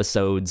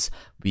 episodes.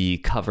 We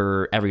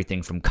cover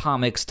everything from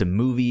comics to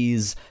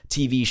movies,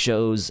 TV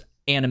shows,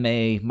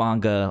 anime,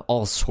 manga,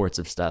 all sorts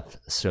of stuff.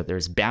 So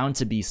there's bound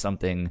to be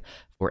something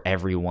for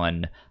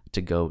everyone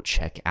to go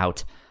check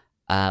out.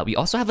 We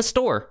also have a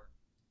store.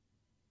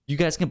 you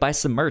guys can buy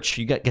some merch.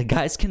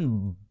 Guys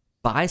can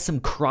buy some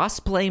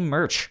crossplay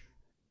merch.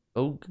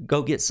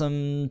 Go get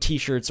some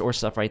t-shirts or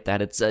stuff like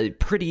that. It's a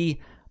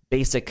pretty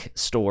basic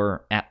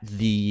store at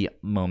the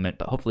moment,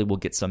 but hopefully we'll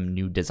get some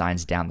new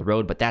designs down the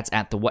road. But that's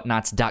at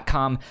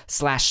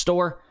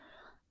thewhatnots.com/store.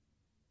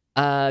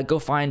 Go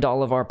find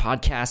all of our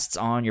podcasts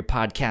on your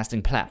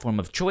podcasting platform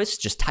of choice.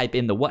 Just type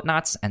in The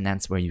Whatnots, and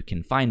that's where you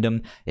can find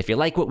them. If you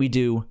like what we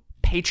do,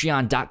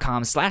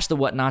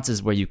 patreon.com/thewhatnots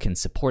is where you can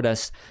support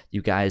us.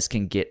 You guys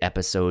can get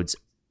episodes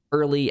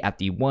early at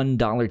the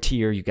 $1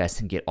 tier. You guys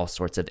can get all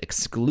sorts of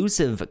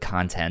exclusive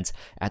content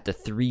at the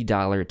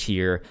 $3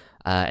 tier.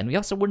 And we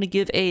also want to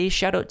give a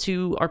shout out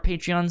to our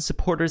Patreon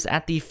supporters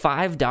at the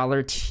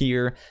 $5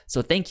 tier.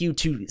 So thank you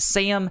to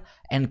Sam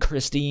and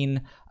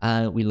Christine.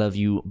 We love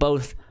you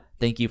both.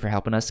 Thank you for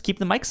helping us keep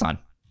the mics on.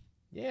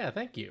 Yeah,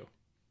 thank you.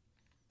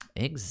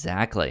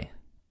 Exactly.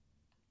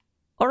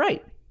 All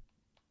right.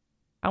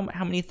 How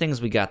many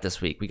things we got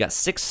this week? We got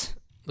six.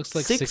 Looks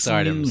like six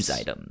items. News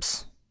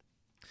items.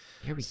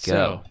 Here we go.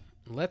 So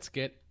let's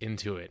get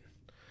into it.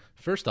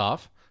 First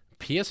off,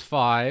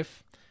 PS5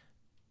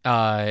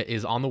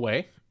 is on the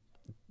way.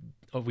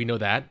 We know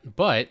that,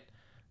 but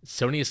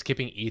Sony is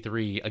skipping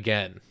E3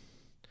 again.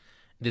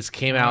 This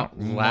came out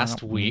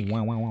last week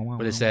where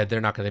they said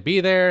they're not going to be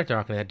there. They're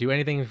not going to do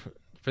anything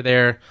for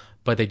there,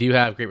 but they do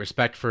have great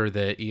respect for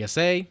the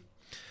ESA.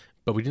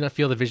 But we do not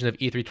feel the vision of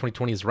E3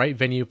 2020 is the right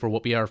venue for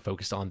what we are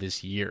focused on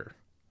this year.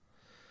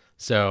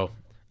 So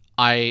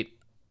I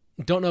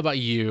don't know about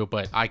you,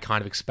 but I kind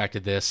of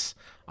expected this.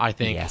 I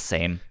think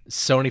same.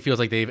 Sony feels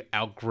like they've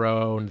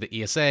outgrown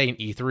the ESA and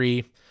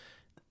E3,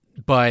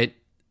 but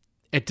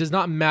it does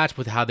not match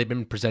with how they've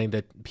been presenting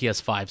the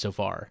PS5 so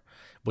far,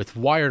 with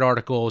Wired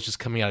articles just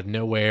coming out of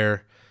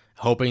nowhere,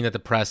 hoping that the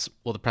press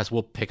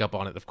will pick up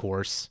on it, of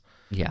course.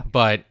 Yeah.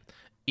 But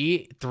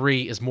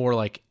E3 is more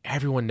like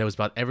everyone knows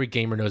about, every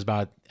gamer knows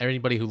about,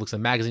 anybody who looks at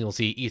a magazine will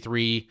see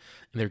E3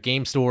 in their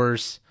game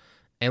stores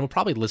and will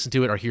probably listen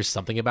to it or hear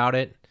something about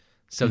it.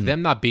 So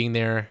them not being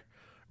there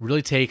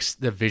really takes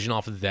the vision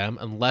off of them,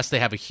 unless they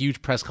have a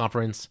huge press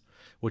conference,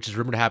 which is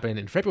rumored to happen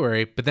in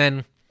February. But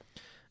then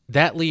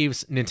that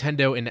leaves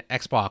Nintendo and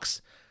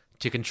Xbox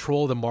to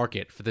control the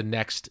market for the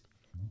next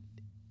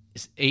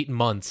 8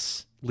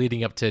 months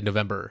leading up to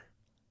November.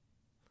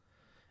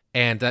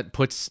 And that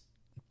puts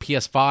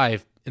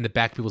PS5 in the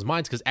back of people's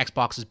minds because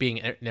Xbox is being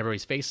in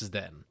everybody's faces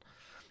then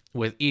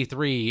with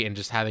E3 and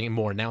just having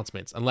more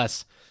announcements,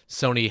 unless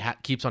Sony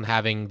keeps on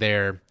having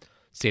their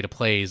state of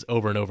plays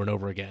over and over and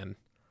over again.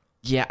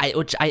 Yeah,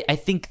 which I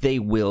think they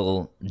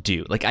will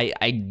do. Like,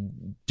 I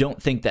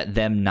don't think that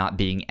them not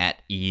being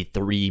at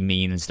E3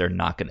 means they're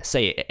not going to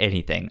say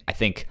anything. I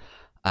think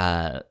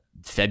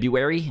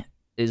February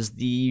is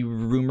the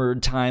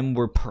rumored time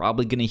we're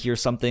probably going to hear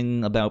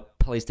something about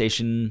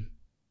PlayStation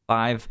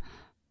 5.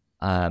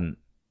 I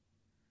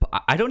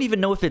don't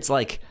even know if it's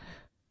like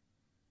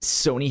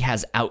Sony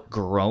has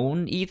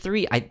outgrown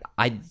E3.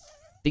 I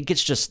think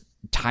it's just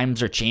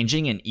times are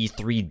changing and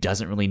E3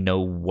 doesn't really know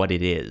what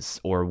it is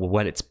or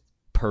what its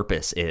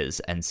purpose is.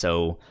 And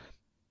so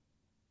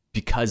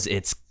because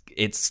it's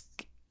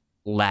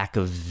lack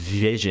of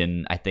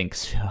vision, I think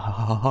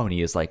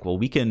Sony is like, well,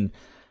 we can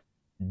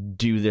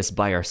do this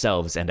by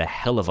ourselves and a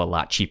hell of a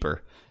lot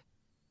cheaper.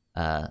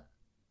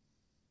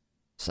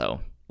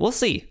 So we'll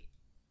see.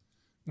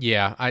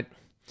 Yeah,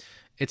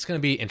 it's going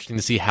to be interesting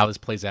to see how this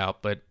plays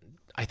out, but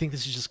I think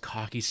this is just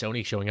cocky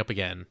Sony showing up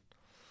again.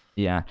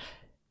 Yeah.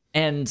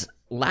 And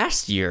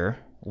last year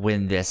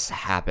when this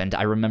happened,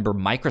 I remember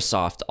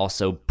Microsoft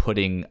also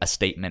putting a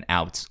statement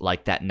out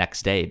like that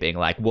next day, being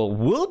like, well,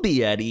 we'll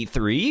be at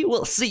E3.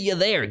 We'll see you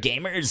there,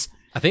 gamers.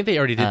 I think they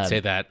already did say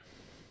that.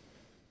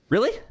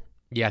 Really?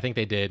 Yeah, I think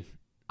they did.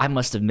 I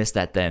must have missed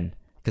that then,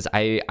 because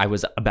I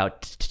was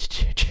about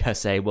to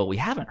say, well, we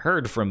haven't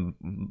heard from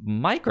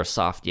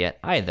Microsoft yet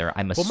either.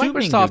 I'm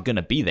assuming they're going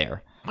to be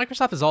there.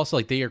 Microsoft is also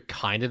like, they are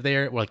kind of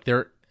there. Like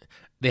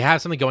they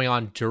have something going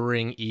on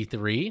during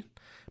E3,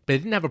 but they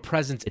didn't have a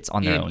presence. It's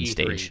on their own E3.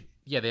 stage.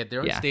 Yeah, they had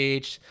their own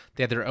stage.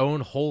 They had their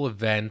own whole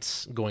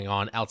event going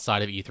on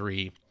outside of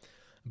E3,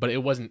 but it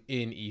wasn't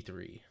in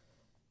E3.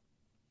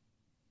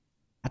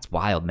 That's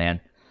wild, man.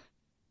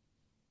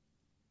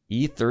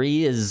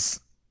 E3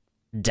 is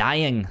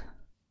dying.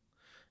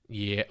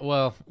 Yeah,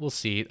 well, we'll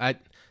see.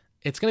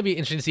 It's going to be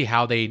interesting to see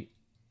how they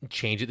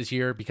change it this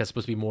year, because it's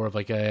supposed to be more of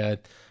like a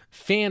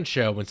fan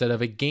show instead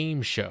of a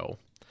game show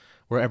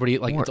where everybody,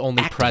 like, more it's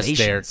only press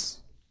there.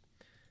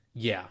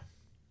 Yeah.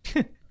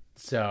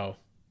 So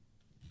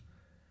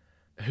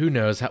who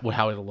knows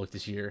how it'll look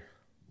this year.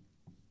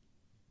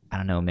 I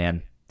don't know,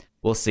 man.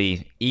 We'll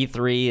see.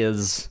 E3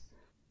 is...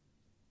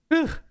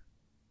 Whew.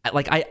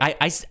 Like,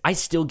 I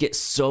still get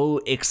so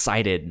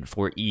excited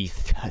for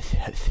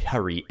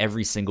E3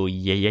 every single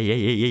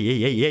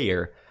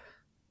year.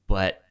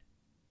 But,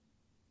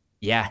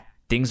 yeah,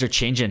 things are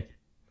changing.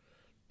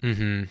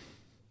 Mm-hmm.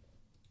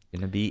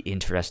 Gonna be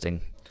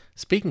interesting.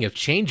 Speaking of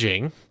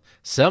changing,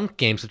 some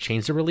games have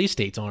changed their release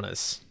dates on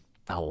us.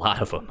 A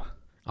lot of them.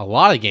 A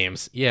lot of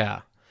games,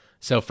 yeah.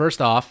 So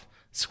first off,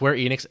 Square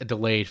Enix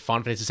delayed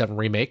Final Fantasy VII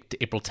Remake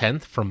to April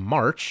 10th from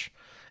March,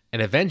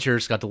 and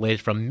Avengers got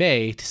delayed from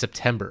May to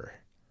September.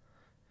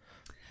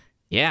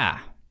 Yeah.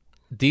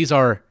 These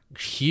are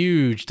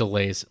huge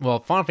delays. Well,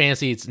 Final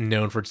Fantasy is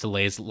known for its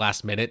delays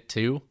last minute,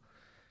 too,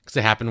 because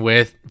it happened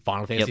with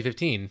Final Fantasy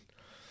 15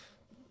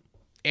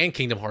 and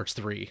Kingdom Hearts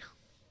 3.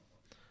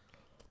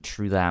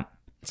 True that.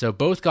 So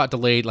both got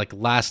delayed like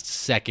last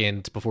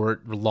second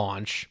before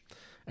launch,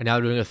 and now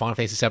they're doing a Final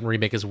Fantasy VII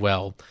Remake as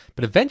well.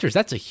 But Avengers,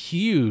 that's a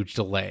huge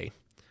delay.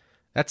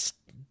 That's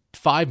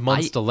 5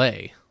 months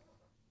delay.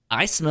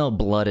 I smell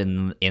blood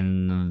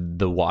in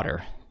the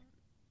water.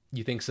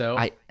 You think so?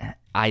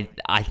 I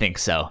think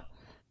so.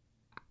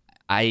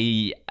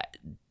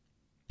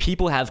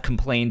 People have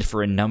complained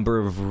for a number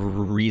of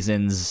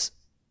reasons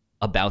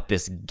about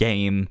this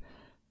game,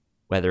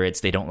 whether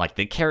it's they don't like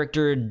the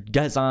character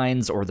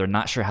designs, or they're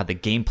not sure how the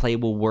gameplay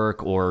will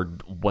work, or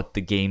what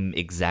the game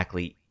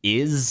exactly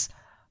is.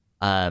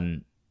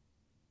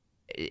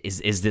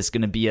 Is this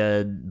going to be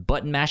a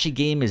button mashy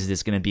game? Is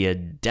this going to be a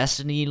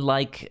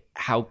Destiny-like?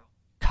 How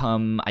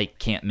come I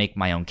can't make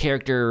my own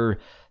character?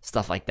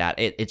 Stuff like that.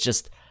 It's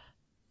just,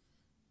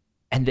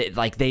 and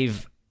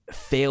they've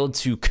failed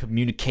to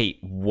communicate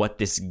what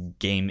this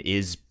game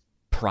is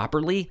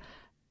properly,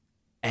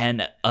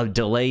 and a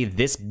delay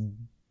this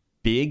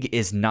big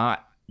is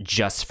not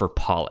just for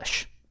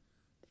polish.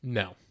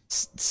 No,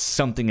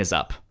 something is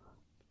up.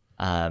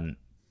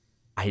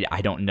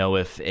 I don't know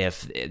if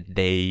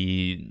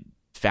they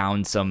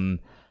found some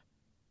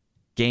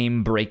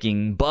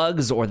game-breaking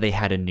bugs, or they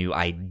had a new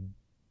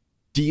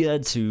idea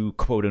to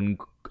quote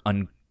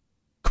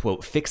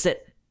unquote fix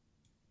it.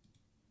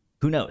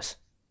 Who knows?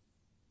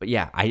 But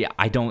yeah,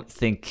 I don't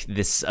think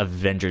this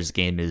Avengers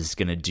game is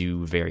gonna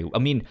do very well. I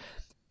mean,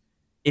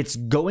 it's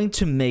going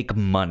to make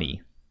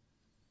money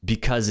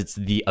because it's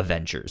the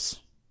Avengers.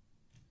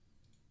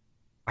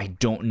 I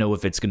don't know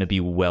if it's gonna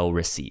be well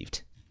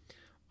received.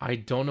 I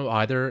don't know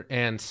either,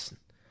 and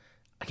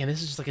again,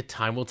 this is just like a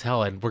time will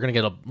tell, and we're gonna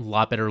get a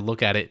lot better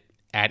look at it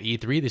at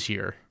E3 this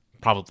year,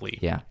 probably.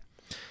 Yeah.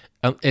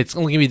 It's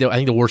only gonna be I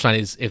think the worst sign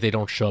is if they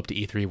don't show up to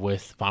E3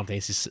 with Final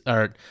Fantasy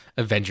or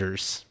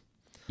Avengers.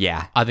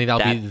 Yeah, I think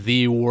that'll be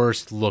the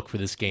worst look for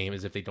this game,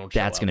 is if they don't show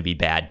up. That's gonna be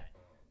bad.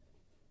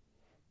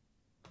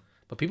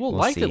 But people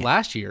liked it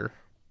last year.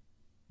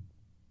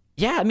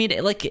 Yeah, I mean,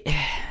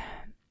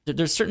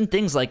 there's certain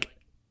things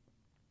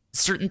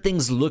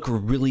look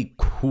really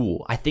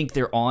cool. I think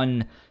they're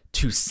on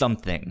to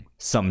something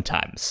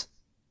sometimes,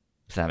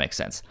 if that makes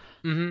sense.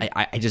 Mm-hmm.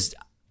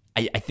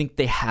 I think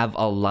they have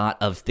a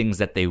lot of things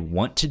that they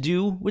want to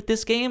do with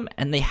this game,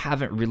 and they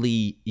haven't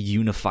really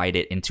unified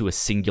it into a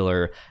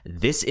singular,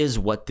 this is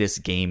what this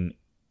game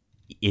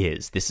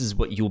is. This is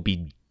what you'll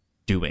be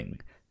doing.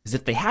 Because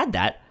if they had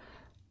that,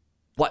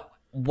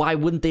 why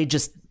wouldn't they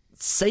just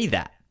say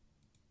that?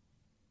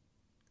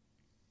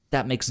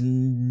 That makes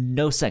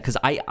no sense, because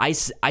I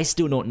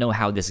still don't know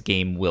how this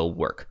game will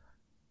work.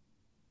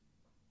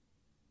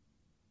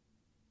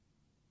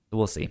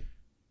 We'll see.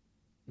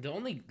 The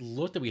only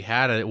look that we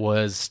had at it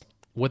was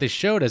what they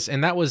showed us,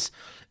 and that was,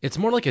 it's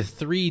more like a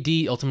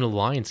 3D Ultimate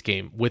Alliance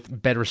game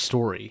with better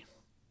story.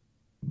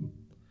 I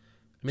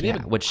mean, they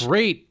have a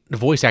great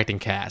voice acting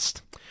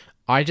cast.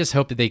 I just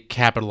hope that they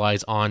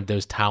capitalize on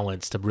those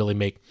talents to really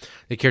make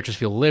the characters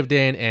feel lived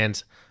in,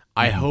 and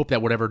I hope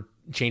that whatever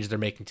changes they're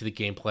making to the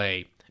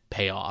gameplay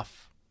pay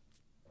off.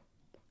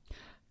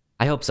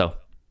 I hope so,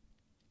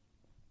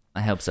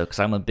 because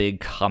I'm a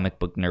big comic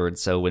book nerd,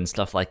 so when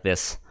stuff like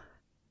this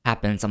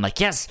happens, I'm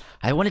like, yes,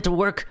 I want it to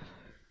work.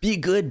 Be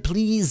good,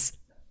 please.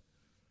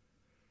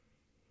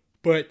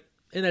 But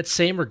in that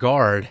same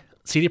regard,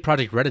 CD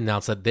Projekt Red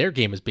announced that their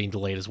game is being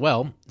delayed as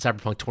well,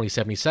 Cyberpunk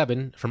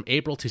 2077, from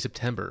April to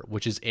September,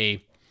 which is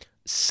a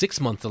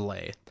 6-month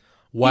delay.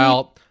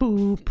 While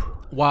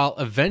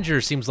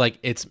Avengers seems like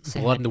it's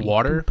blood in the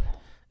water,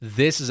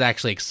 this is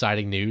actually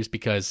exciting news,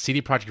 because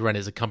CD Projekt Red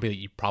is a company that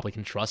you probably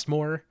can trust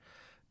more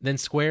than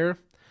Square.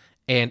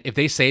 And if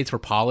they say it's for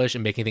polish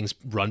and making things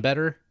run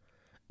better,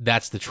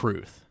 that's the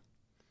truth.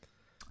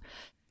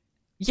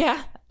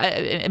 Yeah,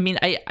 I mean,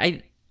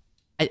 I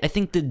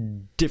think the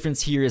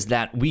difference here is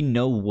that we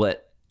know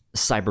what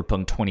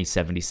Cyberpunk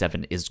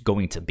 2077 is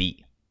going to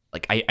be.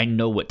 Like, I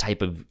know what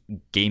type of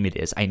game it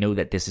is. I know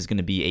that this is going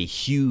to be a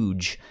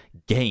huge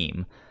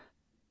game.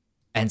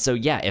 And so,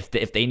 yeah, if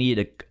they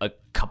need a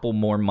couple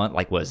more months,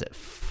 like, what is it,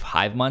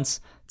 5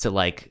 months to,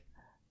 like,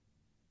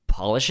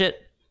 polish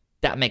it,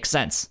 that makes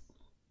sense.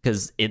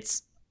 Because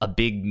it's a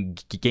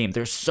big game.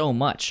 There's so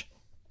much.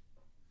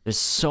 There's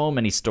so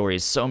many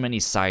stories, so many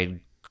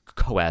side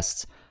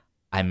quests.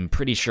 I'm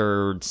pretty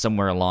sure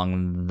somewhere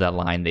along the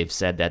line they've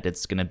said that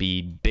it's going to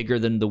be bigger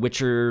than The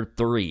Witcher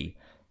 3,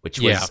 which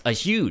was a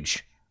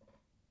huge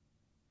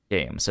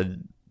game. So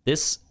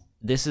this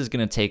is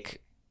going to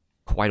take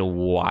quite a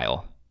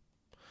while.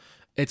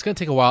 It's going to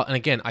take a while, and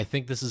again, I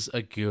think this is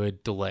a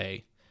good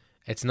delay.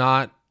 It's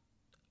not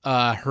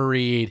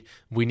hurried,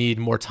 we need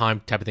more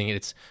time type of thing.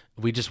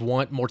 We just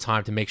want more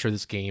time to make sure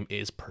this game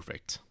is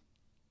perfect.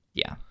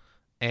 Yeah.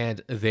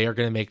 and they are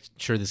going to make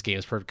sure this game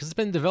is perfect because it's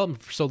been in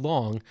development for so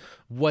long.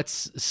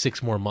 What's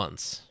 6 more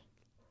months?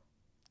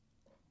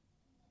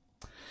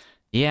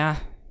 Yeah.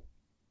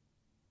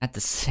 At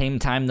the same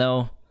time,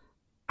 though,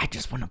 I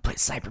just want to play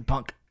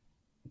Cyberpunk.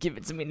 Give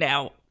it to me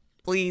now,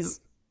 please.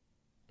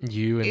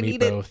 You and I me need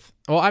both.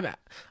 Well,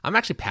 I'm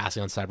actually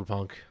passing on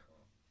Cyberpunk.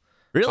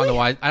 Really?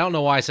 I don't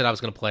know why I said I was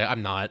going to play it.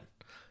 I'm not.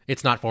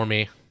 It's not for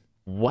me.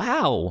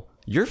 Wow,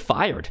 you're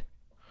fired.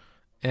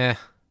 It's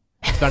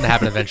bound to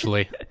happen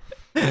eventually.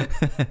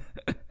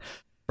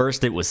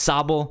 First it was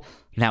Sobble,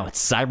 now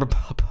it's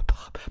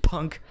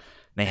Cyberpunk.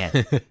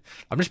 Man.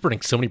 I'm just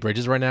burning so many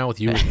bridges right now with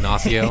you and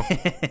Ignacio.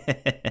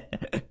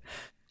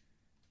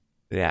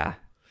 Yeah.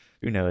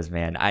 Who knows,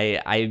 man?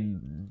 I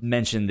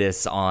mentioned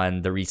this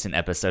on the recent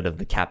episode of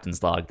the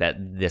Captain's Log that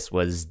this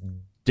was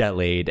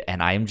delayed,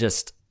 and I'm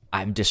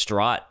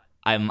distraught.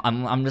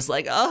 I'm just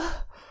like,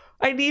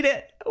 I need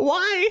it.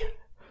 Why?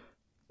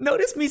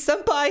 Notice me,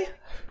 senpai.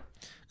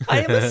 I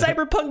am a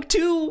Cyberpunk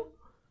too.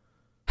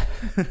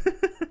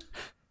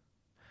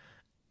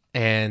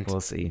 And we'll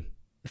see.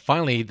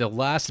 Finally, the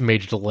last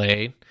major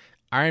delay,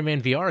 Iron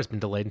Man VR has been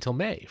delayed until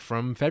May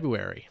from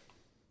February.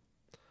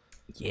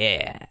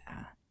 Yeah.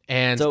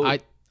 And so, I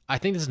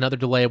think this is another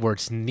delay where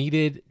it's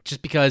needed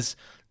just because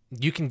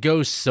you can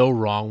go so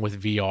wrong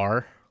with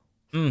VR.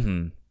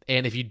 Mm-hmm.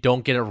 And if you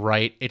don't get it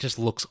right, it just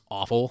looks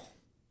awful.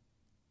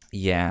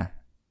 Yeah.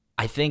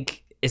 I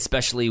think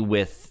especially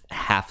with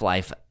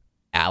Half-Life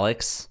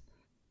Alyx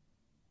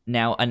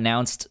now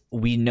announced,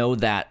 we know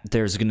that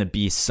there's going to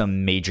be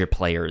some major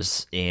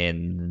players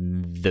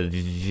in the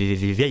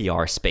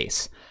VR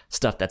space.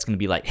 Stuff that's going to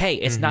be like, hey,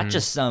 it's not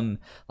just some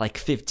like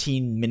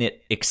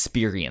 15-minute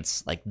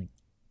experience. Like,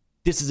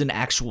 this is an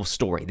actual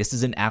story. This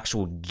is an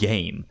actual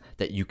game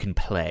that you can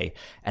play.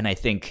 And I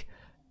think,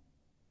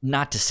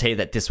 not to say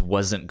that this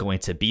wasn't going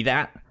to be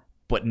that,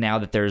 but now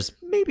that there's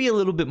maybe a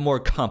little bit more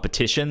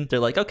competition, they're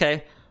like,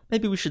 okay,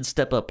 maybe we should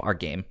step up our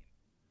game.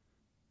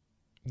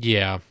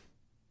 Yeah.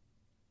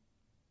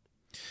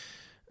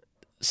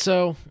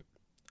 So,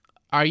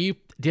 do you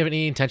have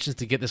any intentions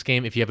to get this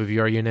game if you have a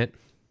VR unit?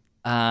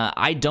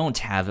 I don't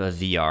have a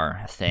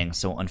VR thing,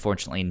 so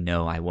unfortunately,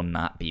 no, I will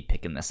not be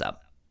picking this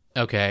up.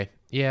 Okay.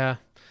 Yeah.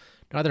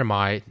 Neither am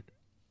I.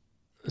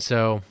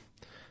 So,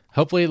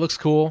 hopefully it looks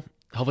cool.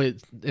 Hopefully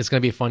it's going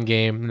to be a fun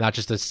game, not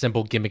just a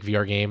simple gimmick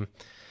VR game.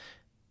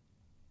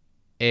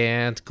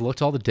 And good luck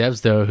to all the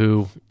devs, though,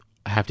 who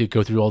have to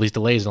go through all these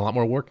delays and a lot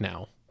more work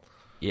now.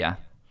 Yeah.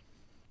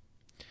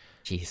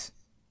 Jeez.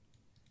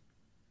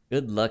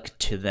 Good luck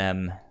to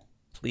them.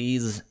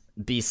 Please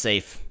be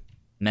safe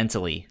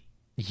mentally.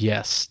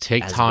 Yes,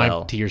 take time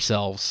well to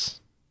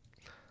yourselves.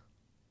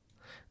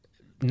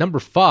 Number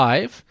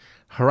 5,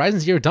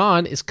 Horizon Zero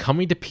Dawn is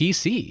coming to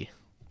PC.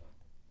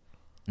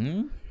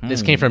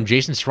 This came from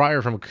Jason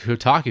Schreier from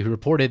Kotaku, who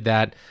reported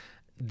that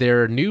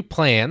there are new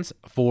plans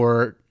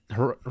for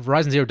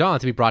Horizon Zero Dawn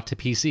to be brought to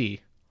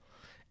PC.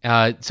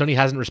 Sony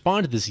hasn't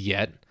responded to this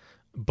yet,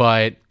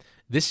 but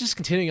this is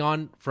continuing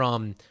on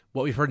from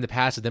what we've heard in the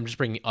past of them just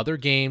bringing other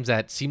games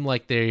that seem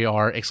like they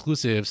are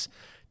exclusives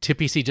to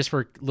PC just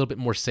for a little bit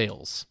more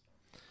sales.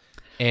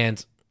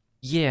 And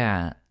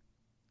yeah,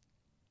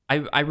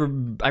 I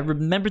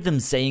remember them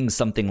saying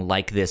something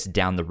like this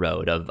down the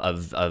road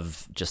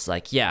of just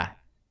like, yeah,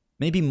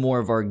 maybe more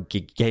of our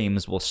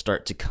games will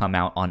start to come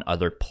out on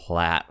other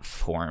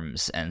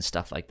platforms and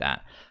stuff like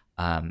that.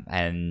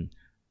 And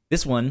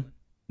this one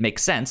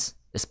makes sense,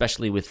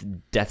 especially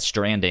with Death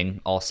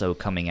Stranding also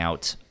coming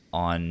out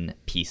on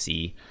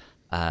PC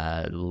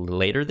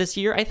later this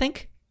year, I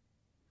think.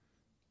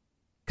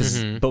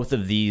 Because both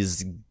of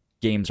these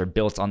games are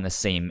built on the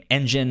same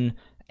engine,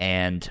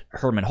 and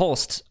Herman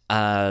Holst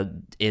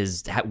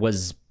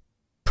was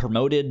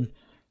promoted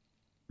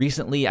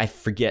recently. I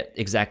forget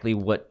exactly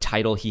what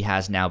title he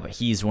has now, but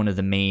he's one of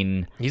the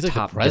main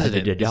top the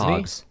president,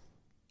 dogs.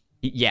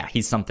 Yeah,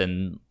 he's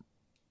something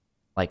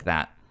like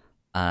that.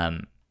 So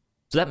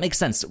that makes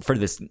sense for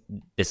this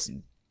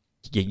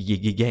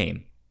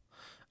game.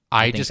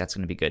 I think that's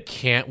going to be good.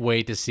 Can't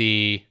wait to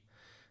see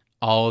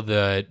all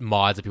the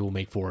mods that people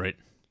make for it.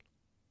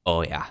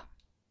 Oh yeah,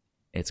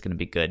 it's going to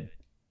be good.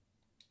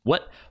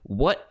 What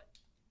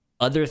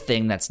other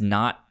thing that's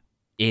not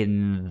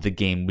in the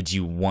game would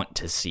you want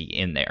to see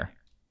in there?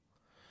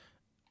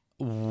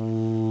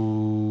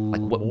 Ooh,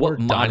 like what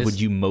mod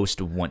would you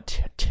most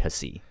want to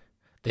see?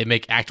 They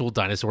make actual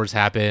dinosaurs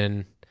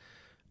happen,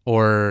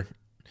 or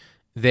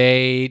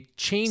they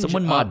change.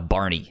 Someone mod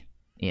Barney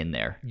in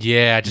there.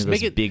 Yeah, just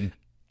make it big.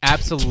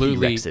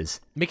 Absolutely, T-Rexes.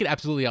 Make it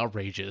absolutely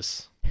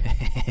outrageous.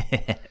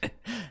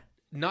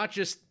 not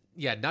just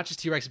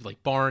T-Rex, but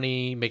like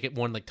Barney. Make it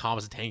one like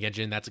Thomas the Tank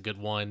Engine. That's a good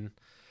one.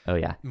 Oh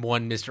yeah,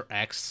 one Mr.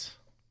 X.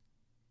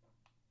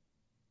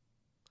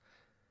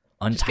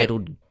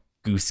 Untitled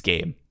Goose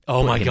Game.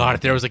 Oh my god,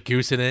 if there was a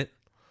goose in it,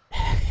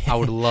 I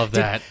would love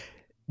that.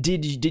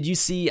 Did you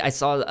see? I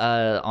saw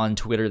on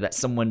Twitter that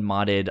someone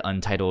modded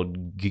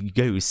Untitled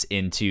Goose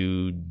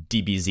into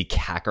DBZ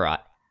Kakarot.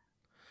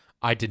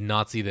 I did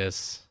not see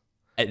this.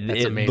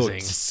 That's It amazing.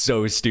 looked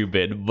so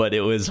stupid, but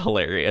it was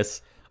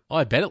hilarious. Oh,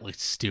 I bet it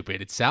looks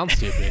stupid. It sounds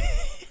stupid,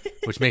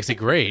 which makes it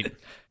great.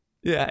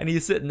 Yeah, and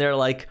he's sitting there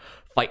like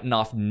fighting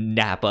off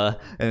Nappa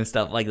and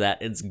stuff like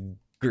that. It's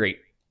great.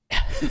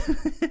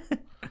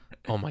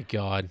 Oh my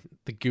god,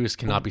 the goose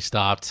cannot be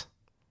stopped.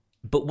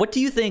 But what do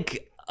you think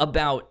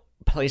about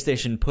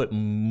PlayStation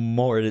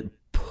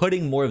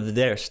putting more of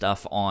their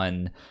stuff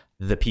on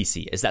the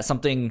PC? Is that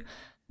something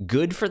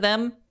good for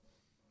them?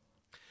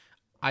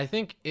 I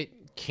think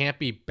it can't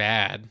be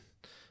bad.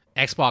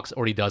 Xbox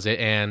already does it,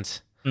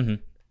 and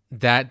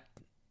that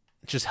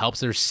just helps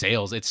their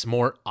sales. It's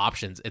more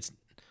options. It's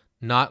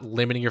not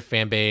limiting your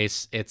fan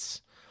base.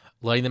 It's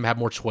letting them have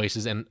more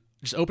choices and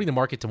just opening the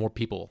market to more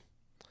people.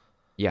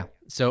 Yeah.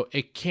 So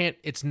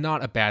it's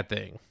not a bad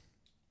thing,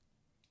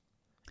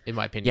 in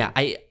my opinion.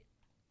 Yeah,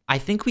 I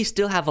think we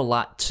still have a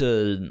lot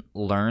to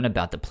learn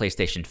about the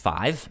PlayStation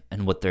 5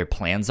 and what their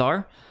plans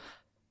are.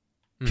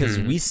 Because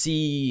we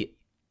see,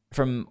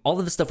 from all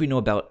of the stuff we know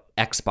about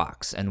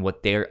Xbox and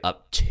what they're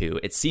up to,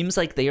 it seems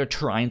like they are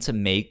trying to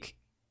make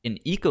an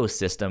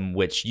ecosystem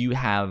which you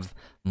have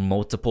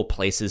multiple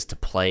places to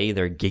play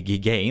their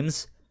giggy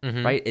games,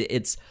 right?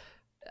 It's,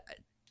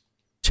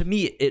 to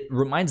me, it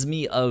reminds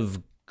me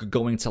of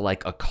going to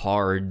like a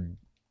car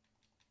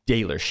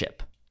dealership,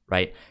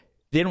 right?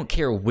 They don't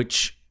care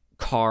which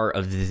car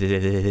of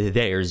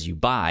theirs you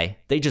buy.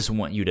 They just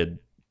want you to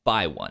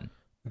buy one.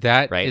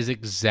 That right? is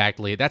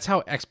exactly. That's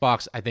how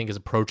Xbox, I think, is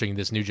approaching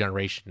this new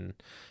generation.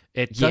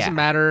 It doesn't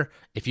matter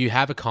if you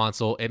have a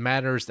console. It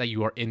matters that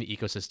you are in the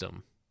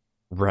ecosystem.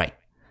 Right.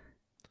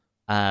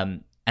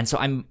 And so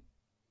I'm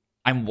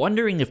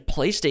wondering if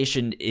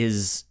PlayStation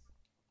is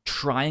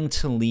trying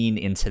to lean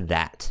into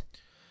that.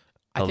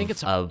 I think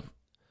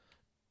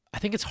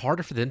it's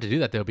harder for them to do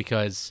that though,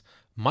 because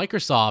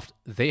Microsoft,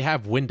 they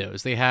have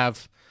Windows, they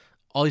have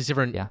all these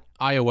different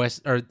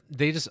iOS, or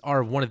they just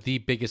are one of the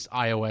biggest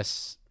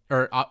iOS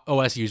or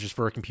OS users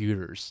for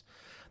computers.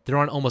 They're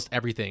on almost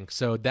everything,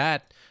 so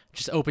that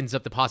just opens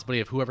up the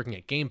possibility of whoever can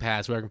get Game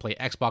Pass, whoever can play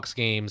Xbox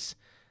games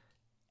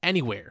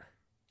anywhere.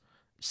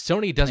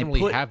 Sony doesn't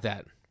really have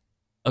that.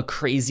 A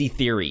crazy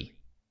theory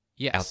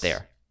out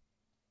there.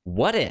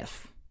 What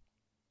if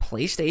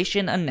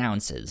PlayStation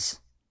announces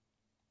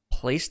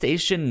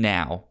PlayStation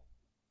Now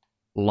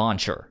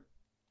launcher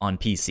on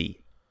PC?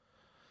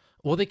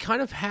 Well, they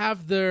kind of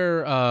have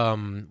their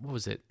what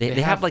was it? They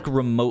have like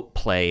remote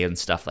play and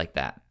stuff like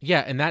that.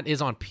 Yeah, and that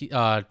is on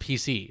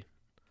PC.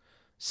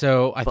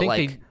 So I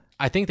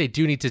think they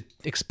do need to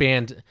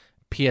expand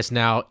PS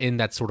Now in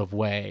that sort of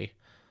way.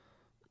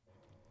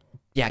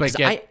 Yeah, because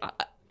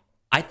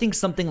I think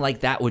something like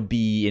that would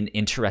be an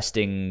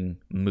interesting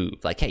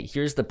move. Like, hey,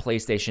 here's the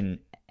PlayStation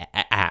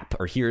app,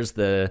 or here's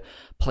the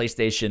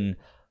PlayStation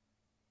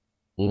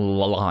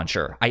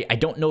launcher. I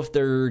don't know if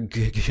they're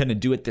gonna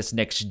do it this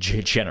next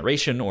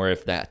generation, or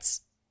if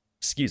that's,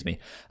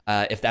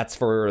 if that's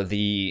for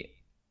the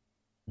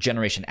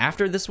generation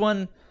after this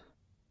one.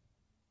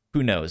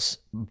 Who knows?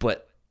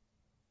 But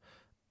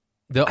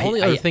the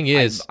only other thing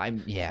is,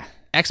 yeah,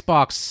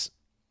 Xbox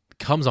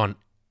comes on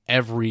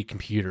every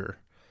computer.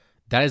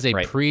 That is a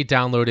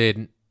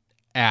pre-downloaded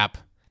app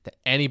that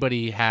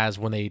anybody has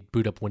when they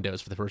boot up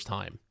Windows for the first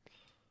time.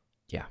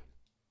 Yeah.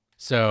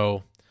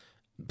 So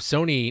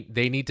Sony,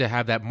 they need to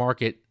have that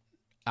market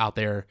out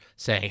there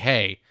saying,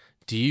 hey,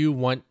 do you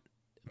want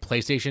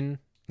PlayStation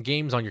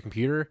games on your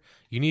computer?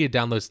 You need to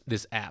download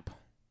this app.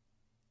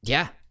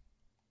 Yeah.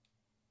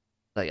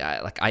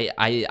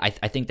 I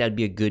think that'd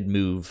be a good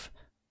move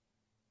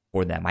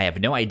for them. I have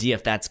no idea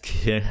if that's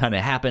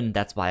gonna happen.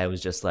 That's why I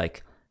was just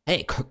like,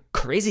 hey,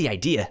 crazy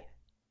idea.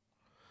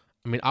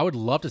 I mean, I would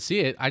love to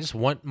see it. I just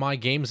want my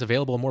games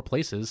available in more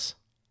places.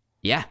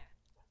 Yeah.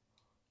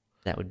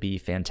 That would be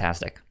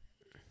fantastic.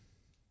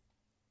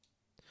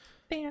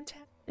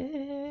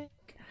 Fantastic.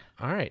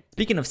 All right.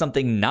 Speaking of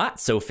something not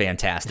so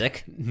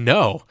fantastic.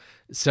 No.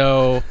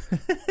 So,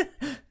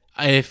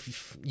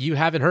 if you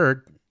haven't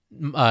heard,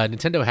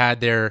 Nintendo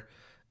had their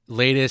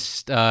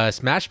latest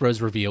Smash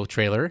Bros. Reveal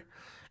trailer,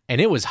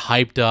 and it was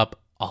hyped up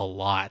a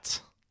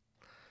lot.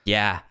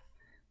 Yeah.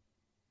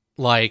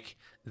 Like,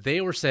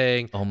 they were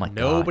saying, oh my God,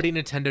 nobody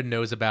Nintendo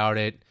knows about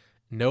it.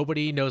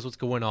 Nobody knows what's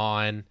going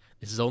on.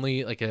 This is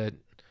only like a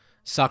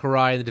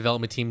Sakurai and the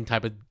development team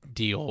type of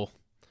deal.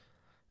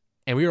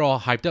 And we were all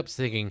hyped up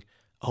thinking,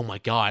 oh my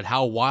God,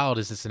 how wild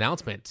is this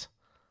announcement?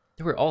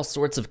 There were all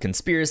sorts of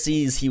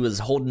conspiracies. He was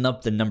holding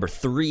up the number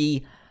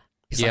 3.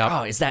 He's like,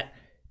 oh, is that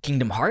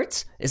Kingdom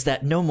Hearts? Is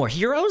that No More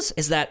Heroes?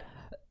 Is that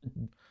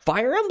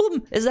Fire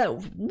Emblem? Is that,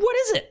 what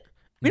is it?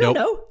 We don't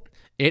know.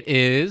 It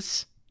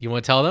is, you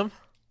want to tell them?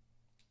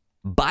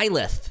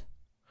 Byleth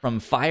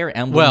from Fire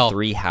Emblem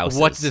 3 Houses.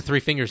 What did the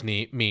 3 fingers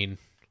mean?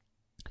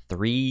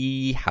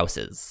 3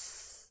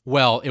 houses.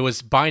 Well, it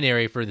was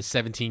binary for the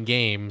 17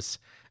 games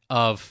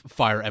of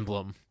Fire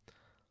Emblem.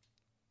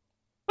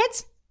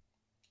 What?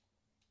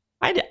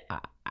 I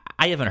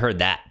haven't heard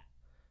that.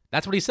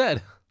 That's what he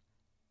said.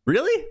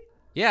 Really?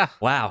 Yeah.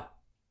 Wow.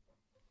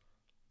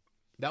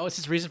 That was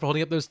his reason for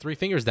holding up those 3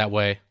 fingers that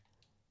way.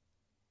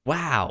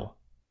 Wow.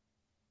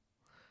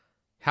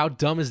 How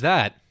dumb is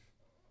that?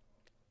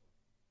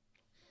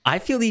 I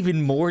feel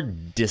even more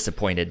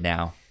disappointed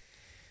now.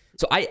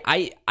 So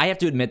I have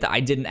to admit that I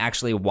didn't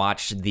actually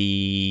watch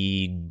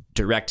the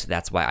direct.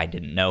 That's why I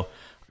didn't know.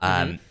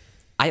 I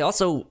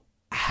also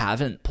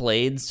haven't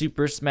played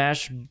Super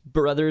Smash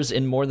Brothers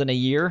in more than a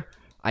year.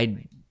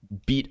 I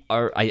beat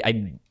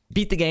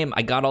the game.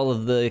 I got all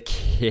of the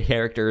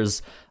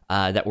characters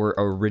that were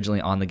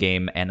originally on the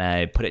game, and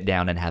I put it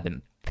down and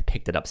haven't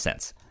picked it up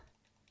since.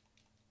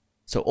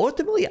 So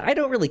ultimately, I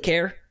don't really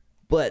care.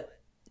 But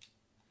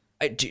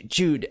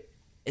Jude,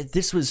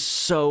 this was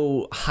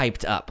so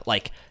hyped up.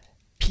 Like,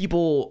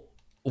 people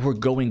were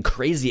going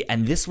crazy,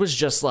 and this was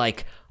just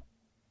like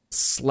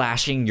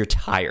slashing your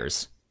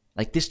tires.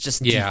 Like, this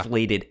just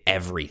deflated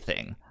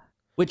everything.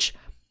 Which,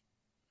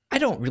 I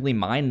don't really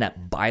mind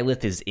that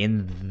Byleth is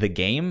in the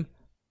game,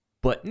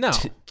 but no.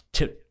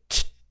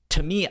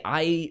 To me,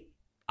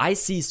 I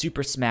see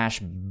Super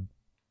Smash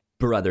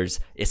Brothers,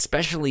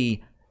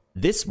 especially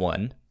this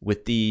one,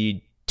 with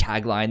the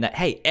tagline that,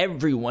 hey,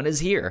 everyone is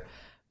here.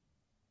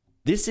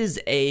 This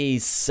is a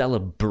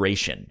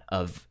celebration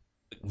of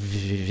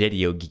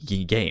video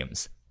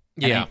games.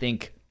 And I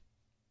think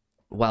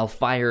while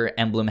Fire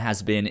Emblem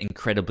has been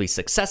incredibly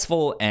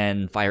successful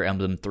and Fire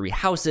Emblem Three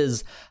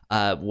Houses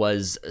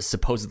was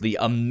supposedly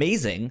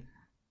amazing,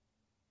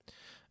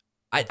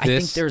 I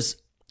think there's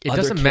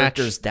other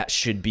characters that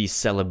should be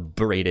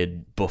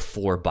celebrated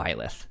before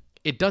Byleth.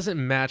 It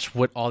doesn't match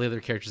what all the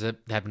other characters that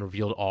have been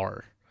revealed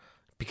are.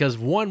 Because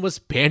one was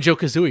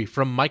Banjo-Kazooie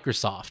from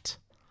Microsoft.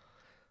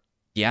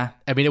 Yeah.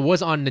 I mean, it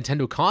was on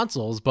Nintendo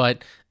consoles,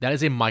 but that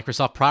is a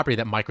Microsoft property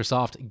that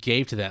Microsoft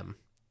gave to them.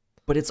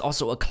 But it's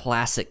also a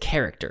classic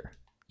character.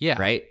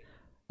 Yeah. Right?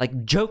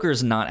 Like,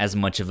 Joker's not as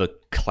much of a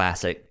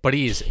classic but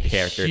he's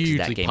character hugely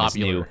because that game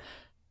popular. is new.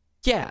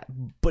 Yeah,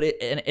 but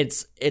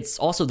it's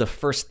also the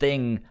first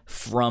thing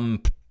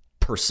from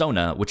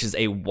Persona, which is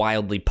a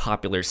wildly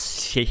popular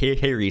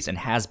series and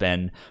has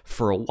been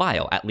for a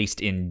while, at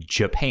least in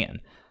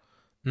Japan.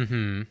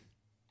 Mm-hmm.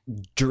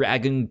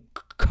 Dragon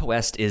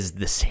Quest is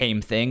the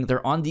same thing.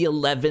 They're on the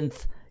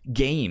 11th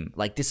game.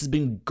 Like, this has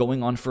been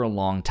going on for a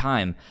long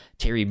time.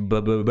 Terry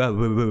Bogard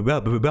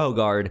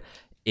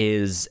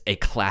is a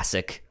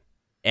classic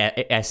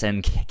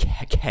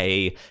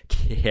SNK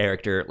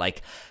character.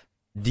 Like,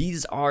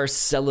 these are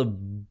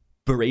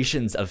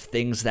celebrations of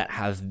things that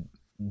have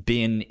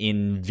been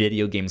in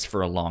video games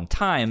for a long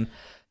time.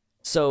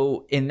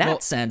 So in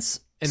that sense,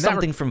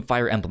 something from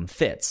Fire Emblem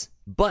fits.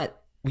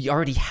 But we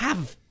already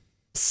have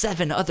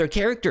 7 other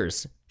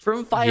characters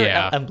from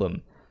Fire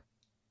Emblem.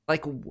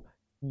 Like,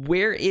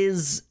 where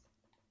is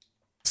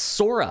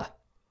Sora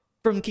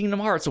from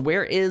Kingdom Hearts?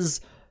 Where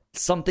is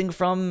something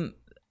from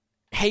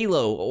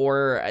Halo?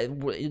 Or,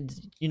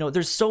 you know,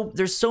 there's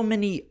so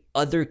many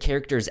other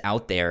characters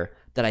out there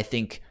that I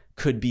think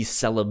could be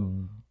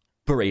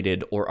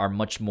celebrated or are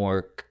much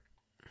more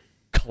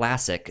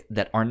classic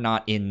that are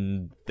not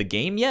in the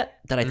game yet,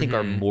 that I think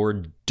are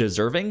more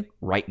deserving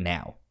right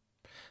now.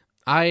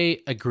 I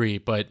agree,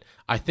 but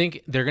I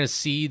think they're going to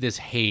see this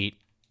hate.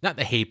 Not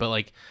the hate, but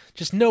like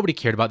just nobody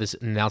cared about this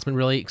announcement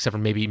really, except for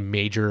maybe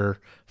major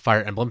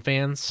Fire Emblem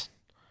fans.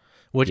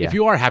 Which, if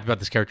you are happy about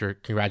this character,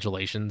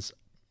 congratulations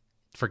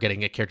for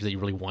getting a character that you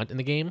really want in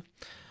the game.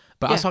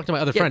 But I was talking to my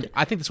other friend.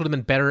 I think this would have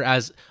been better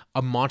as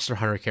a Monster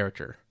Hunter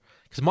character.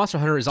 Because Monster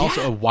Hunter is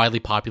also a widely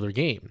popular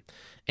game.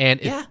 And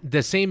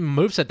the same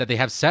moveset that they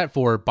have set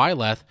for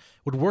Byleth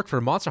would work for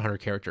a Monster Hunter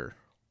character.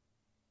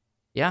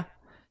 Yeah.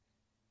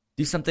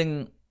 Do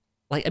something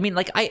like, I mean,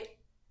 like,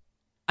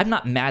 I'm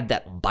not mad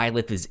that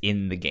Byleth is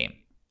in the game.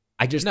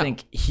 I just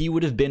think he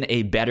would have been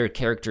a better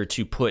character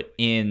to put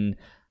in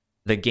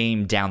the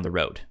game down the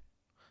road.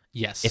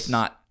 Yes. If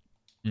not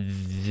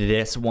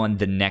this one,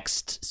 the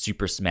next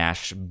Super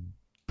Smash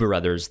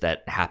Brothers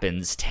that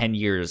happens 10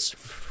 years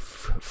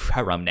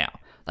from now.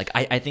 Like,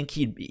 I think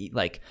he'd be,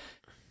 like,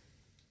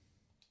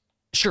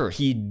 sure,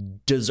 he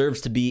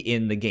deserves to be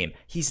in the game.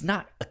 He's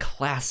not a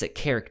classic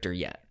character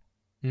yet.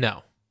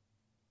 No.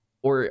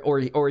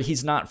 Or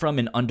he's not from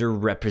an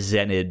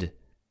underrepresented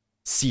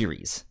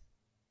series.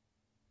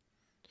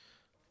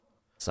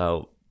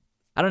 So,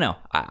 I don't know.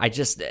 I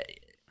just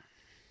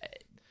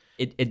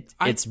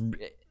it's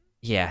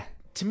yeah.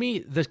 To me,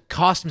 the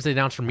costumes they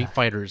announced for Meat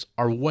Fighters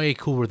are way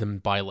cooler than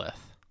Byleth.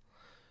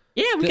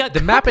 Yeah, we got the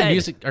Cuphead. map and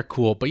music are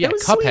cool, but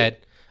Cuphead,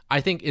 sweet.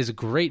 I think, is a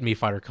great Meat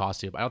Fighter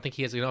costume. I don't think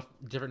he has enough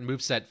different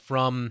moveset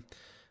from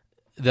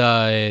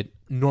the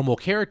normal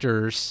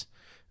characters,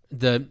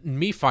 the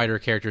Meat Fighter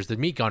characters, the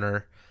Meat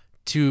Gunner,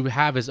 to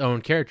have his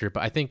own character.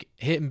 But I think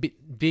him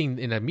being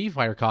in a Meat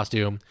Fighter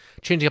costume,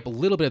 changing up a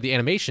little bit of the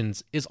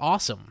animations, is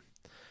awesome.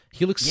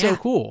 He looks so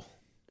cool.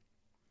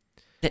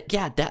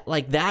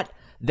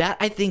 That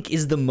I think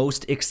is the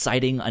most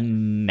exciting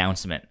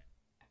announcement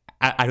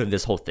out of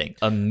this whole thing.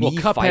 A Meat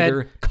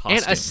Fighter costume.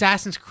 And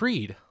Assassin's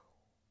Creed.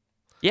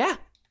 Yeah.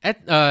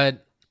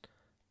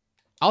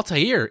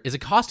 Altair is a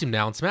costume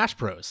now in Smash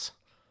Bros.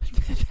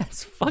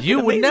 That's fucking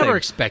You would amazing. never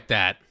expect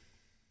that.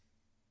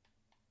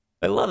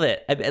 I love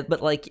it.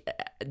 But, like,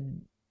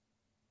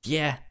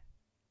 yeah.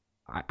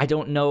 I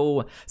don't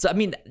know. So I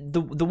mean,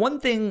 the one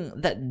thing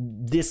that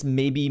this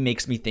maybe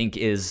makes me think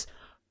is,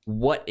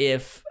 what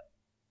if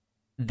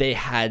they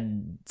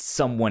had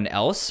someone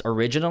else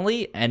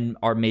originally and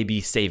are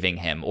maybe saving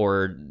him,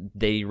 or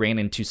they ran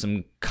into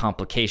some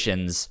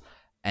complications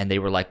and they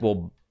were like,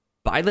 well,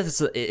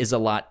 Byleth is a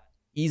lot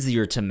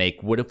easier to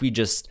make. What if we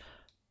just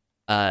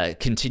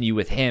continue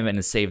with him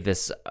and save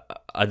this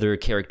other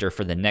character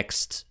for the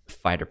next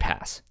fighter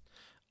pass?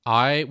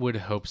 I would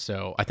hope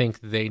so. I think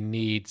they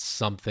need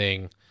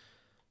something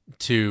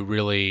to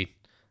really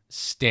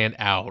stand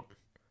out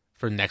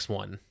for the next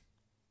one.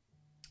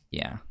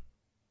 Yeah.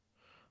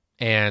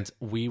 And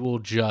we'll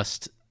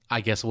just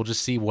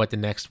see what the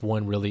next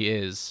one really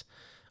is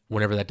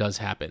whenever that does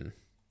happen.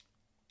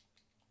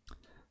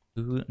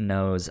 Who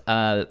knows?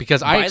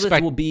 Because I Byleth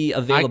expect will be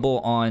available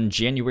on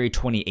January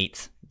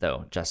 28th,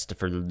 though, just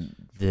for the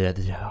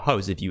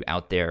those of you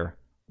out there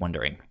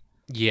wondering.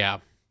 Yeah.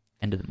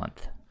 End of the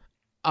month.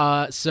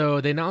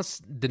 So they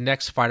announced the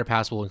next fighter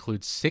pass will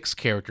include 6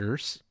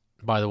 characters,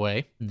 by the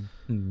way.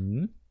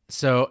 Mm-hmm.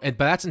 But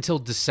that's until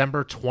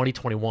December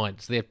 2021.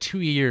 So they have 2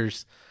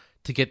 years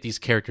to get these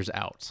characters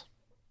out.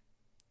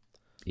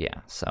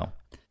 Yeah, so.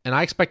 And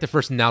I expect the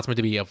first announcement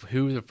to be of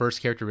who the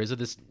first character is of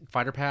this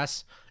fighter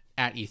pass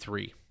at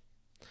E3.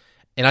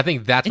 And I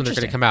think that's when they're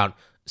going to come out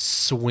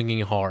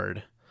swinging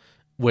hard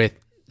with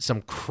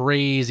some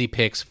crazy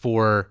picks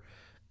for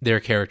their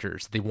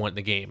characters they want in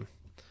the game.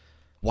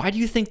 Why do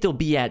you think they'll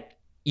be at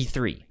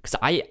E3? Because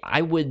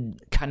I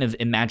would kind of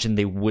imagine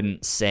they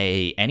wouldn't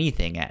say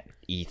anything at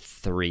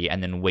E3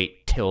 and then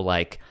wait till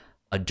like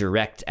a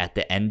direct at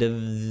the end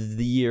of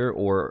the year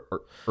or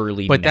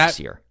early next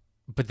year.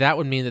 But that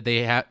would mean that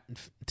they have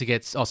to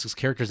get all 6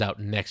 characters out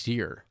next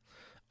year.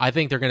 I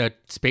think they're going to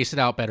space it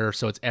out better,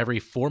 so it's every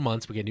 4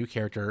 months we get a new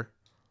character.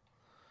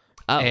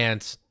 Oh.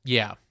 And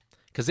yeah,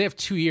 because they have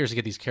 2 years to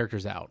get these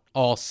characters out,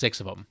 all 6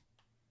 of them.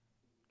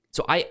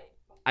 So I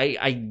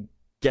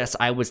guess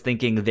I was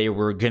thinking they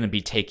were going to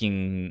be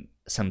taking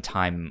some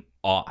time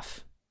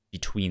off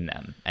between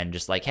them and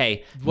just like,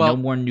 hey, no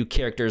more new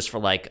characters for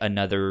like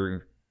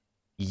another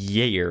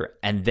year,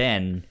 and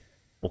then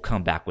we'll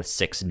come back with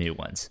 6 new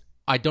ones.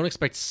 I don't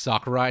expect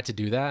Sakurai to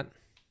do that.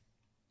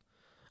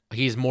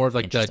 He's more of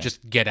like the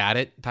just get at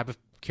it type of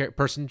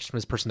person, just from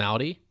his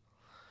personality.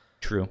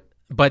 True.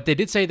 But they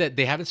did say that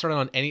they haven't started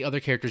on any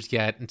other characters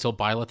yet until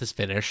Byleth is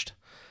finished.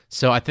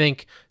 So I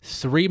think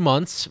 3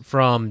 months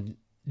from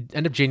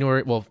end of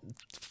January,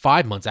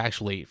 5 months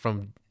actually,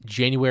 from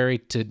January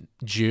to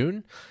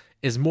June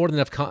is more than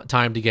enough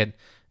time to get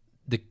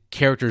the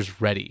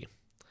characters ready.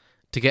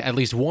 To get at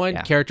least one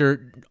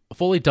character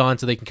fully done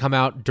so they can come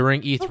out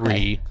during E3,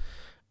 okay.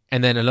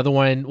 And then another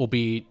one will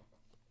be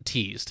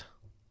teased.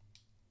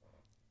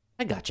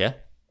 I gotcha.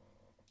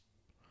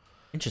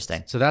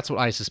 Interesting. So that's what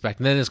I suspect.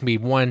 And then there's going to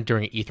be one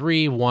during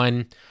E3,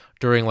 one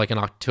during like an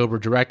October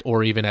Direct,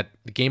 or even at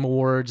the Game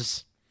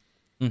Awards.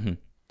 Mm-hmm.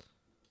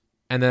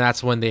 And then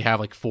that's when they have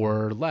like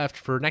 4 left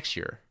for next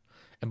year.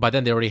 And by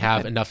then they already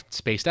have enough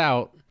spaced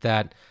out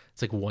that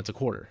it's like once a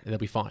quarter, and they'll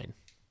be fine.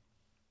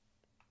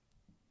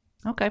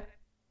 Okay.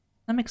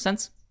 That makes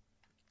sense.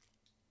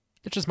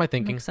 It's just my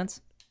thinking. Makes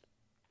sense.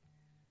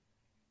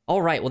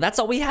 All right. Well, that's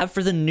all we have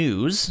for the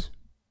news.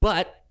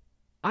 But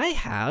I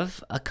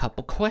have a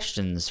couple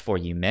questions for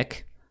you,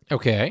 Mick.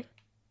 Okay.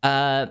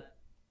 Kind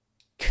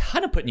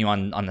of putting you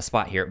on the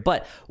spot here,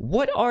 but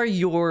what are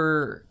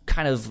your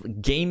kind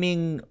of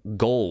gaming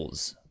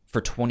goals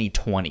for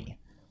 2020?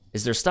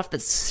 Is there stuff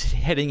that's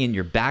hitting in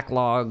your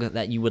backlog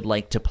that you would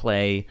like to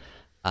play?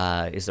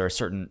 Is there a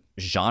certain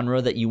genre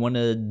that you want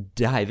to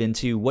dive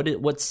into? What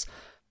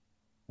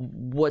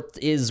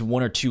is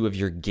one or two of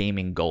your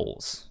gaming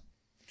goals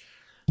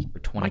for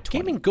 2020? My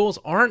gaming goals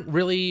aren't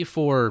really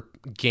for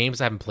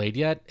games I haven't played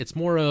yet. It's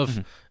more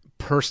of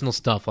personal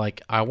stuff.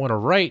 Like, I want to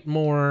write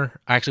more.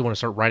 I actually want to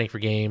start writing for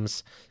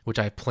games, which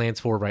I have plans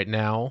for right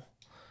now.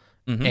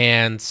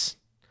 And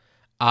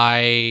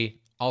I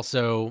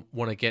also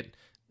want to get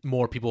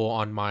more people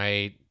on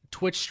my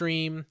Twitch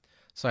stream.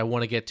 So I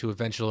want to get to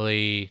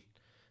eventually...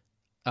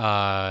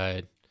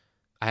 I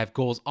have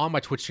goals on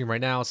my Twitch stream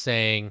right now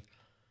saying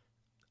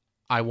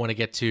I want to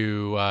get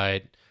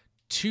to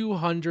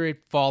 200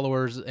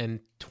 followers and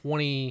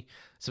 20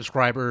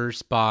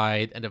 subscribers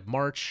by the end of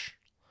March,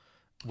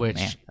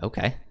 which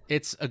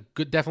it's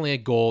definitely a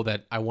goal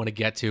that I want to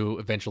get to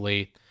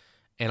eventually,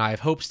 and I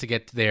have hopes to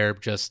get there.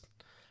 Just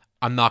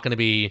I'm not going to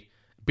be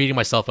beating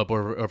myself up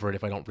over it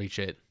if I don't reach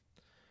it.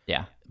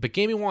 Yeah, but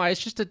gaming wise,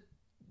 just to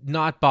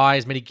not buy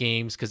as many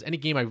games, because any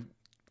game I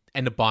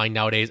end up buying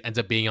nowadays ends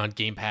up being on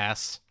Game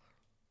Pass.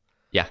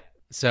 Yeah.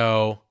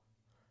 So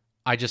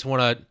I just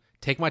want to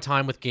take my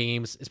time with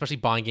games, especially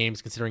buying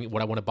games, considering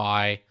what I want to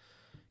buy,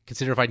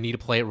 consider if I need to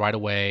play it right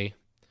away,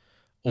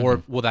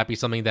 or will that be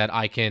something that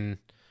I can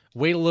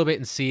wait a little bit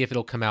and see if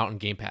it'll come out on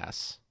Game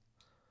Pass.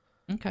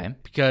 Okay.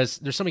 Because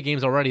there's so many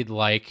games already,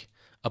 like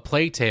A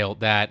Plague Tale,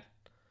 that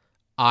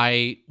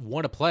I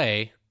want to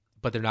play,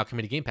 but they're not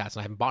coming to Game Pass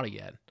and I haven't bought it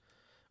yet,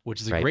 which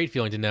is a great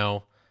feeling to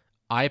know.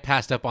 I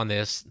passed up on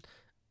this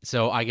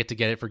So I get to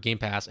get it for Game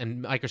Pass,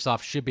 and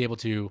Microsoft should be able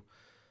to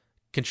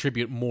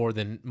contribute more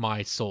than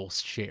my sole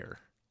share.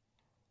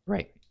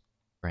 Right.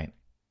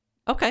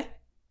 Okay.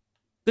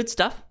 Good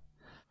stuff.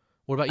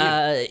 What about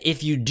you?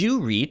 If you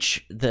do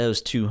reach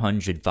those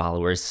 200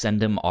 followers, send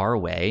them our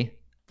way.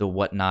 The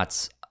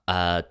Whatnots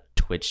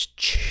Twitch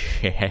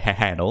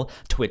channel,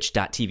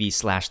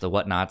 twitch.tv/the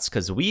Whatnots,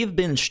 because we have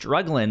been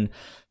struggling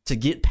to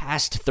get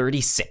past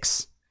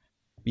 36.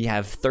 We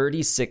have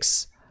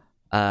 36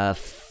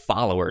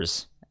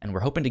 followers, and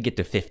we're hoping to get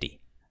to 50.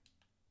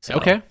 So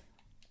okay.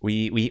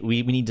 We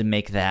need to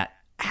make that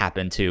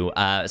happen too.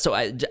 So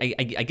I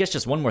guess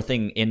just one more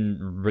thing in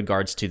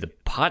regards to the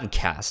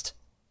podcast.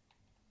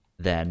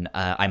 Then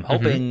I'm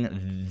hoping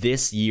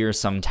this year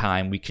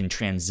sometime we can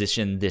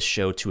transition this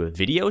show to a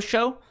video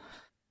show,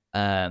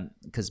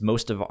 because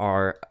most of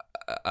our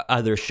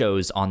other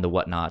shows on the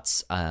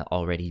Whatnots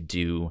already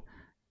do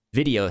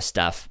video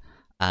stuff,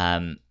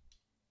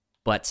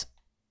 but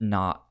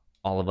not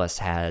all of us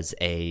has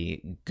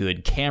a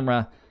good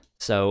camera,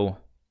 so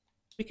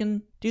we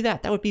can do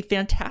that. That would be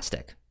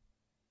fantastic.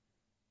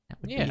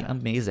 That would be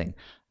amazing.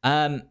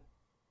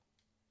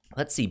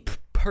 Let's see.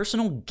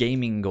 Personal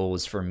gaming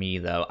goals for me,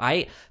 though.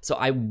 I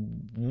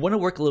want to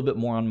work a little bit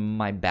more on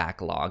my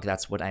backlog.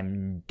 That's what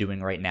I'm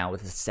doing right now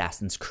with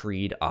Assassin's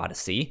Creed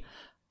Odyssey.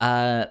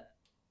 At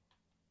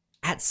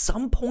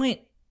some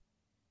point,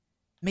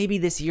 maybe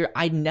this year,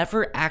 I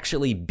never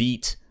actually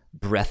beat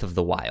Breath of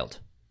the Wild.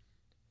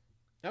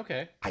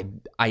 Okay. I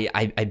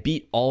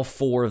beat all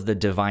 4 of the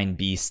divine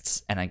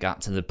beasts, and I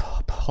got to the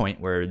point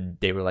where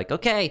they were like,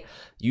 okay,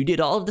 you did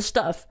all of the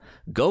stuff.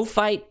 Go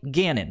fight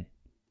Ganon.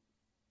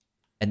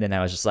 And then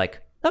I was just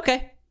like,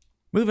 okay,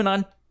 moving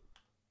on.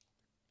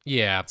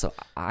 Yeah. So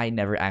I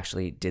never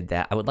actually did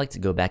that. I would like to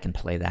go back and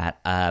play that.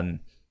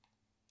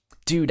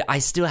 Dude, I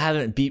still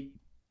haven't beat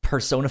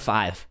Persona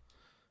 5.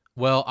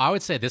 Well, I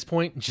would say at this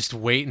point, just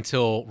wait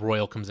until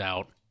Royal comes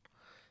out.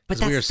 But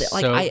that's we are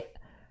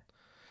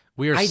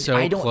so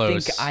I don't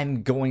close. think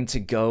I'm going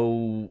to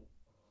go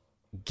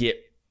get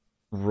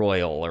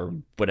Royal or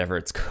whatever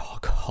it's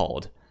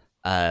called.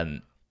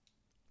 Oh,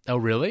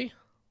 really?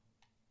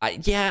 I'm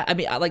in the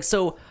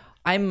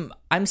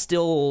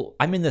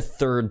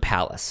 3rd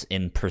palace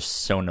in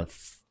Persona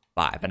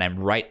 5, and I'm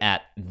right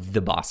at the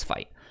boss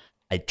fight.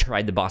 I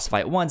tried the boss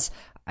fight once.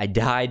 I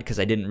died because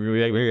I didn't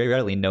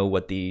really know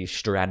what the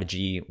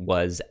strategy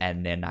was,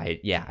 and then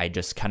I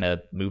just kind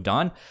of moved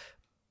on.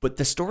 But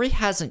the story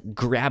hasn't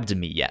grabbed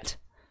me yet.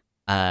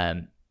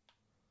 So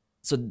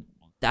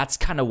that's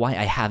kind of why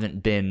I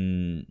haven't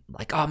been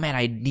like, oh man,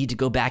 I need to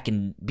go back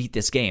and beat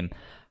this game.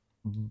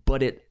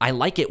 But I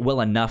like it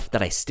well enough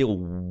that I still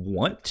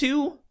want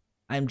to.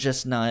 I'm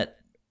just not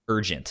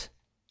urgent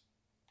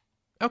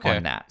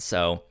on that.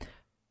 So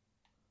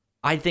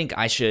I think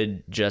I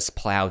should just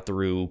plow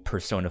through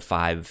Persona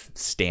 5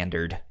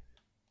 standard,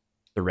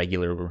 the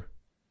regular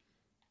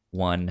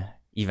one,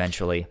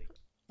 eventually.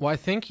 Well, I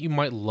think you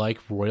might like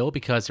Royal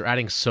because they're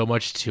adding so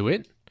much to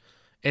it.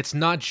 It's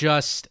not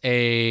just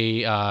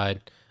a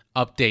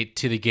update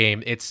to the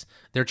game.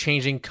 They're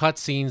changing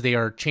cutscenes. They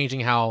are changing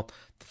how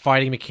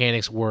fighting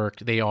mechanics work.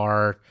 They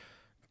are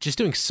just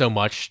doing so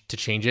much to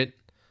change it.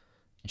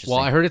 Well,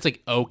 I heard it's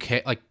like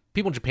okay. Like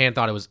people in Japan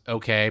thought it was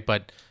okay,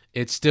 but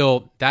it's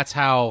still, that's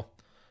how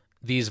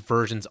these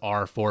versions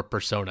are for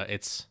Persona.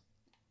 It's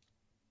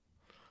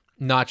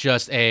not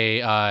just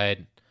a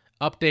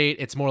update.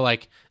 It's more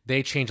like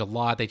they change a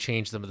lot. They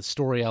change some of the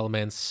story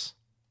elements.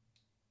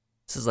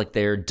 This is like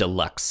their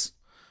deluxe.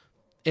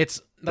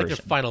 It's like their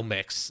final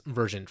mix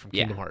version from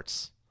Kingdom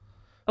Hearts.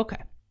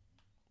 Okay.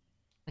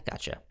 I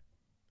gotcha.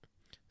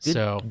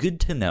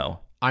 Good to know.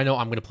 I know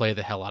I'm going to play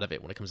the hell out of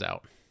it when it comes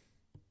out.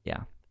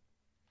 Yeah.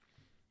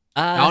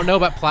 I don't know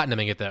about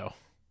platinuming it, though.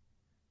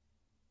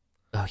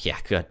 Oh, yeah,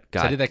 good.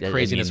 God, I did that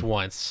craziness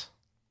once.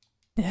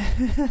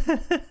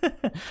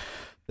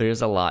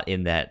 There's a lot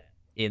in that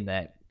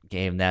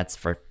game, that's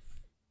for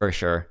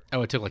sure.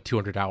 Oh, it took like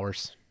 200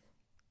 hours.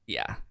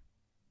 Yeah.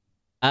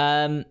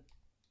 Okay.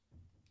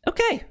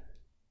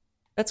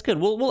 That's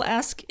good. We'll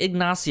ask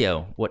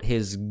Ignacio what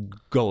his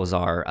goals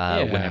are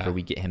whenever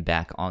we get him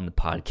back on the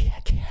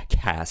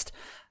podcast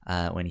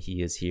when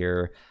he is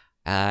here.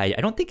 I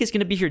don't think he's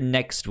going to be here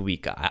next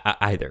week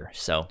either.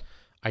 So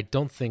I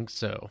don't think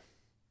so.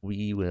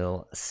 We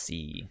will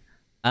see.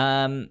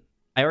 I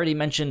already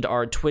mentioned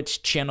our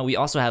Twitch channel. We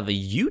also have a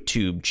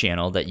YouTube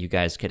channel that you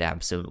guys could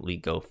absolutely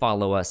go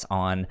follow us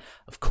on.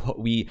 Of course,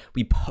 we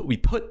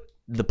put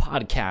the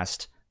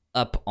podcast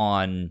up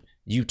on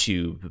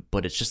YouTube,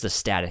 but it's just a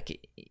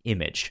static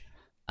image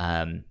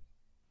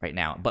right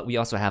now. But we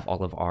also have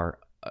all of our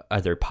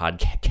other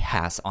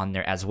podcasts on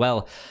there as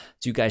well.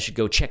 So you guys should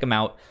go check them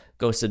out.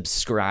 Go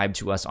subscribe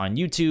to us on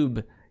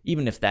YouTube,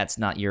 even if that's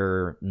not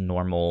your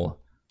normal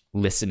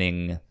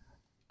listening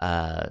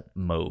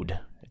mode.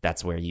 If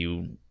that's where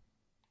you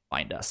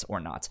find us or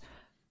not.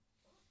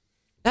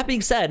 That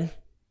being said,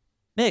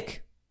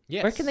 Nick,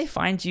 where can they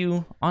find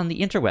you on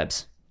the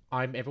interwebs?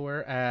 I'm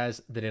everywhere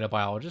as the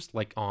nanobiologist,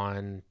 like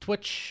on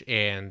Twitch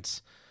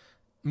and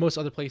most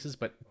other places,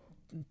 but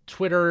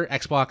Twitter,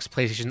 Xbox,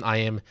 PlayStation, I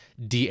am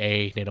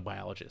DA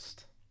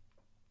Nanobiologist.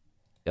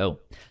 Go.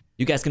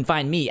 You guys can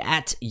find me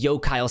at Yo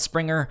Kyle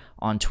Springer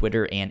on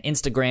Twitter and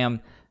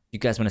Instagram. You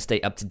guys want to stay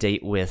up to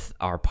date with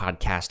our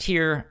podcast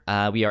here,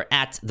 we are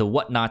at The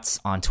Whatnots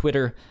on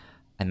Twitter.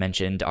 I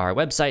mentioned our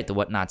website,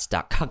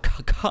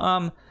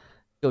 thewhatnots.com.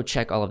 Go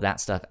check all of that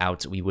stuff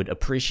out. We would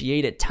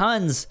appreciate it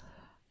tons.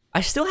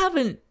 I still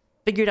haven't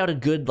figured out a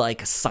good,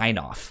 sign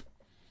off.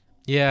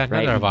 Yeah, right?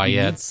 neither have I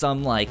yet. Need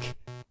some,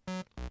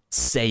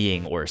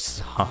 saying or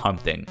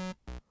something.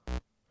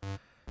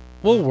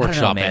 We'll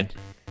workshop know, it.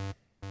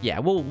 Yeah,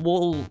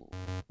 we'll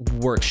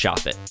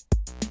workshop it.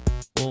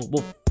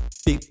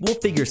 We'll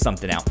figure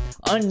something out.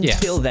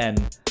 Until then,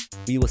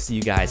 we will see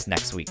you guys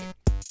next week.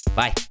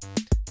 Bye.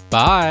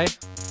 Bye.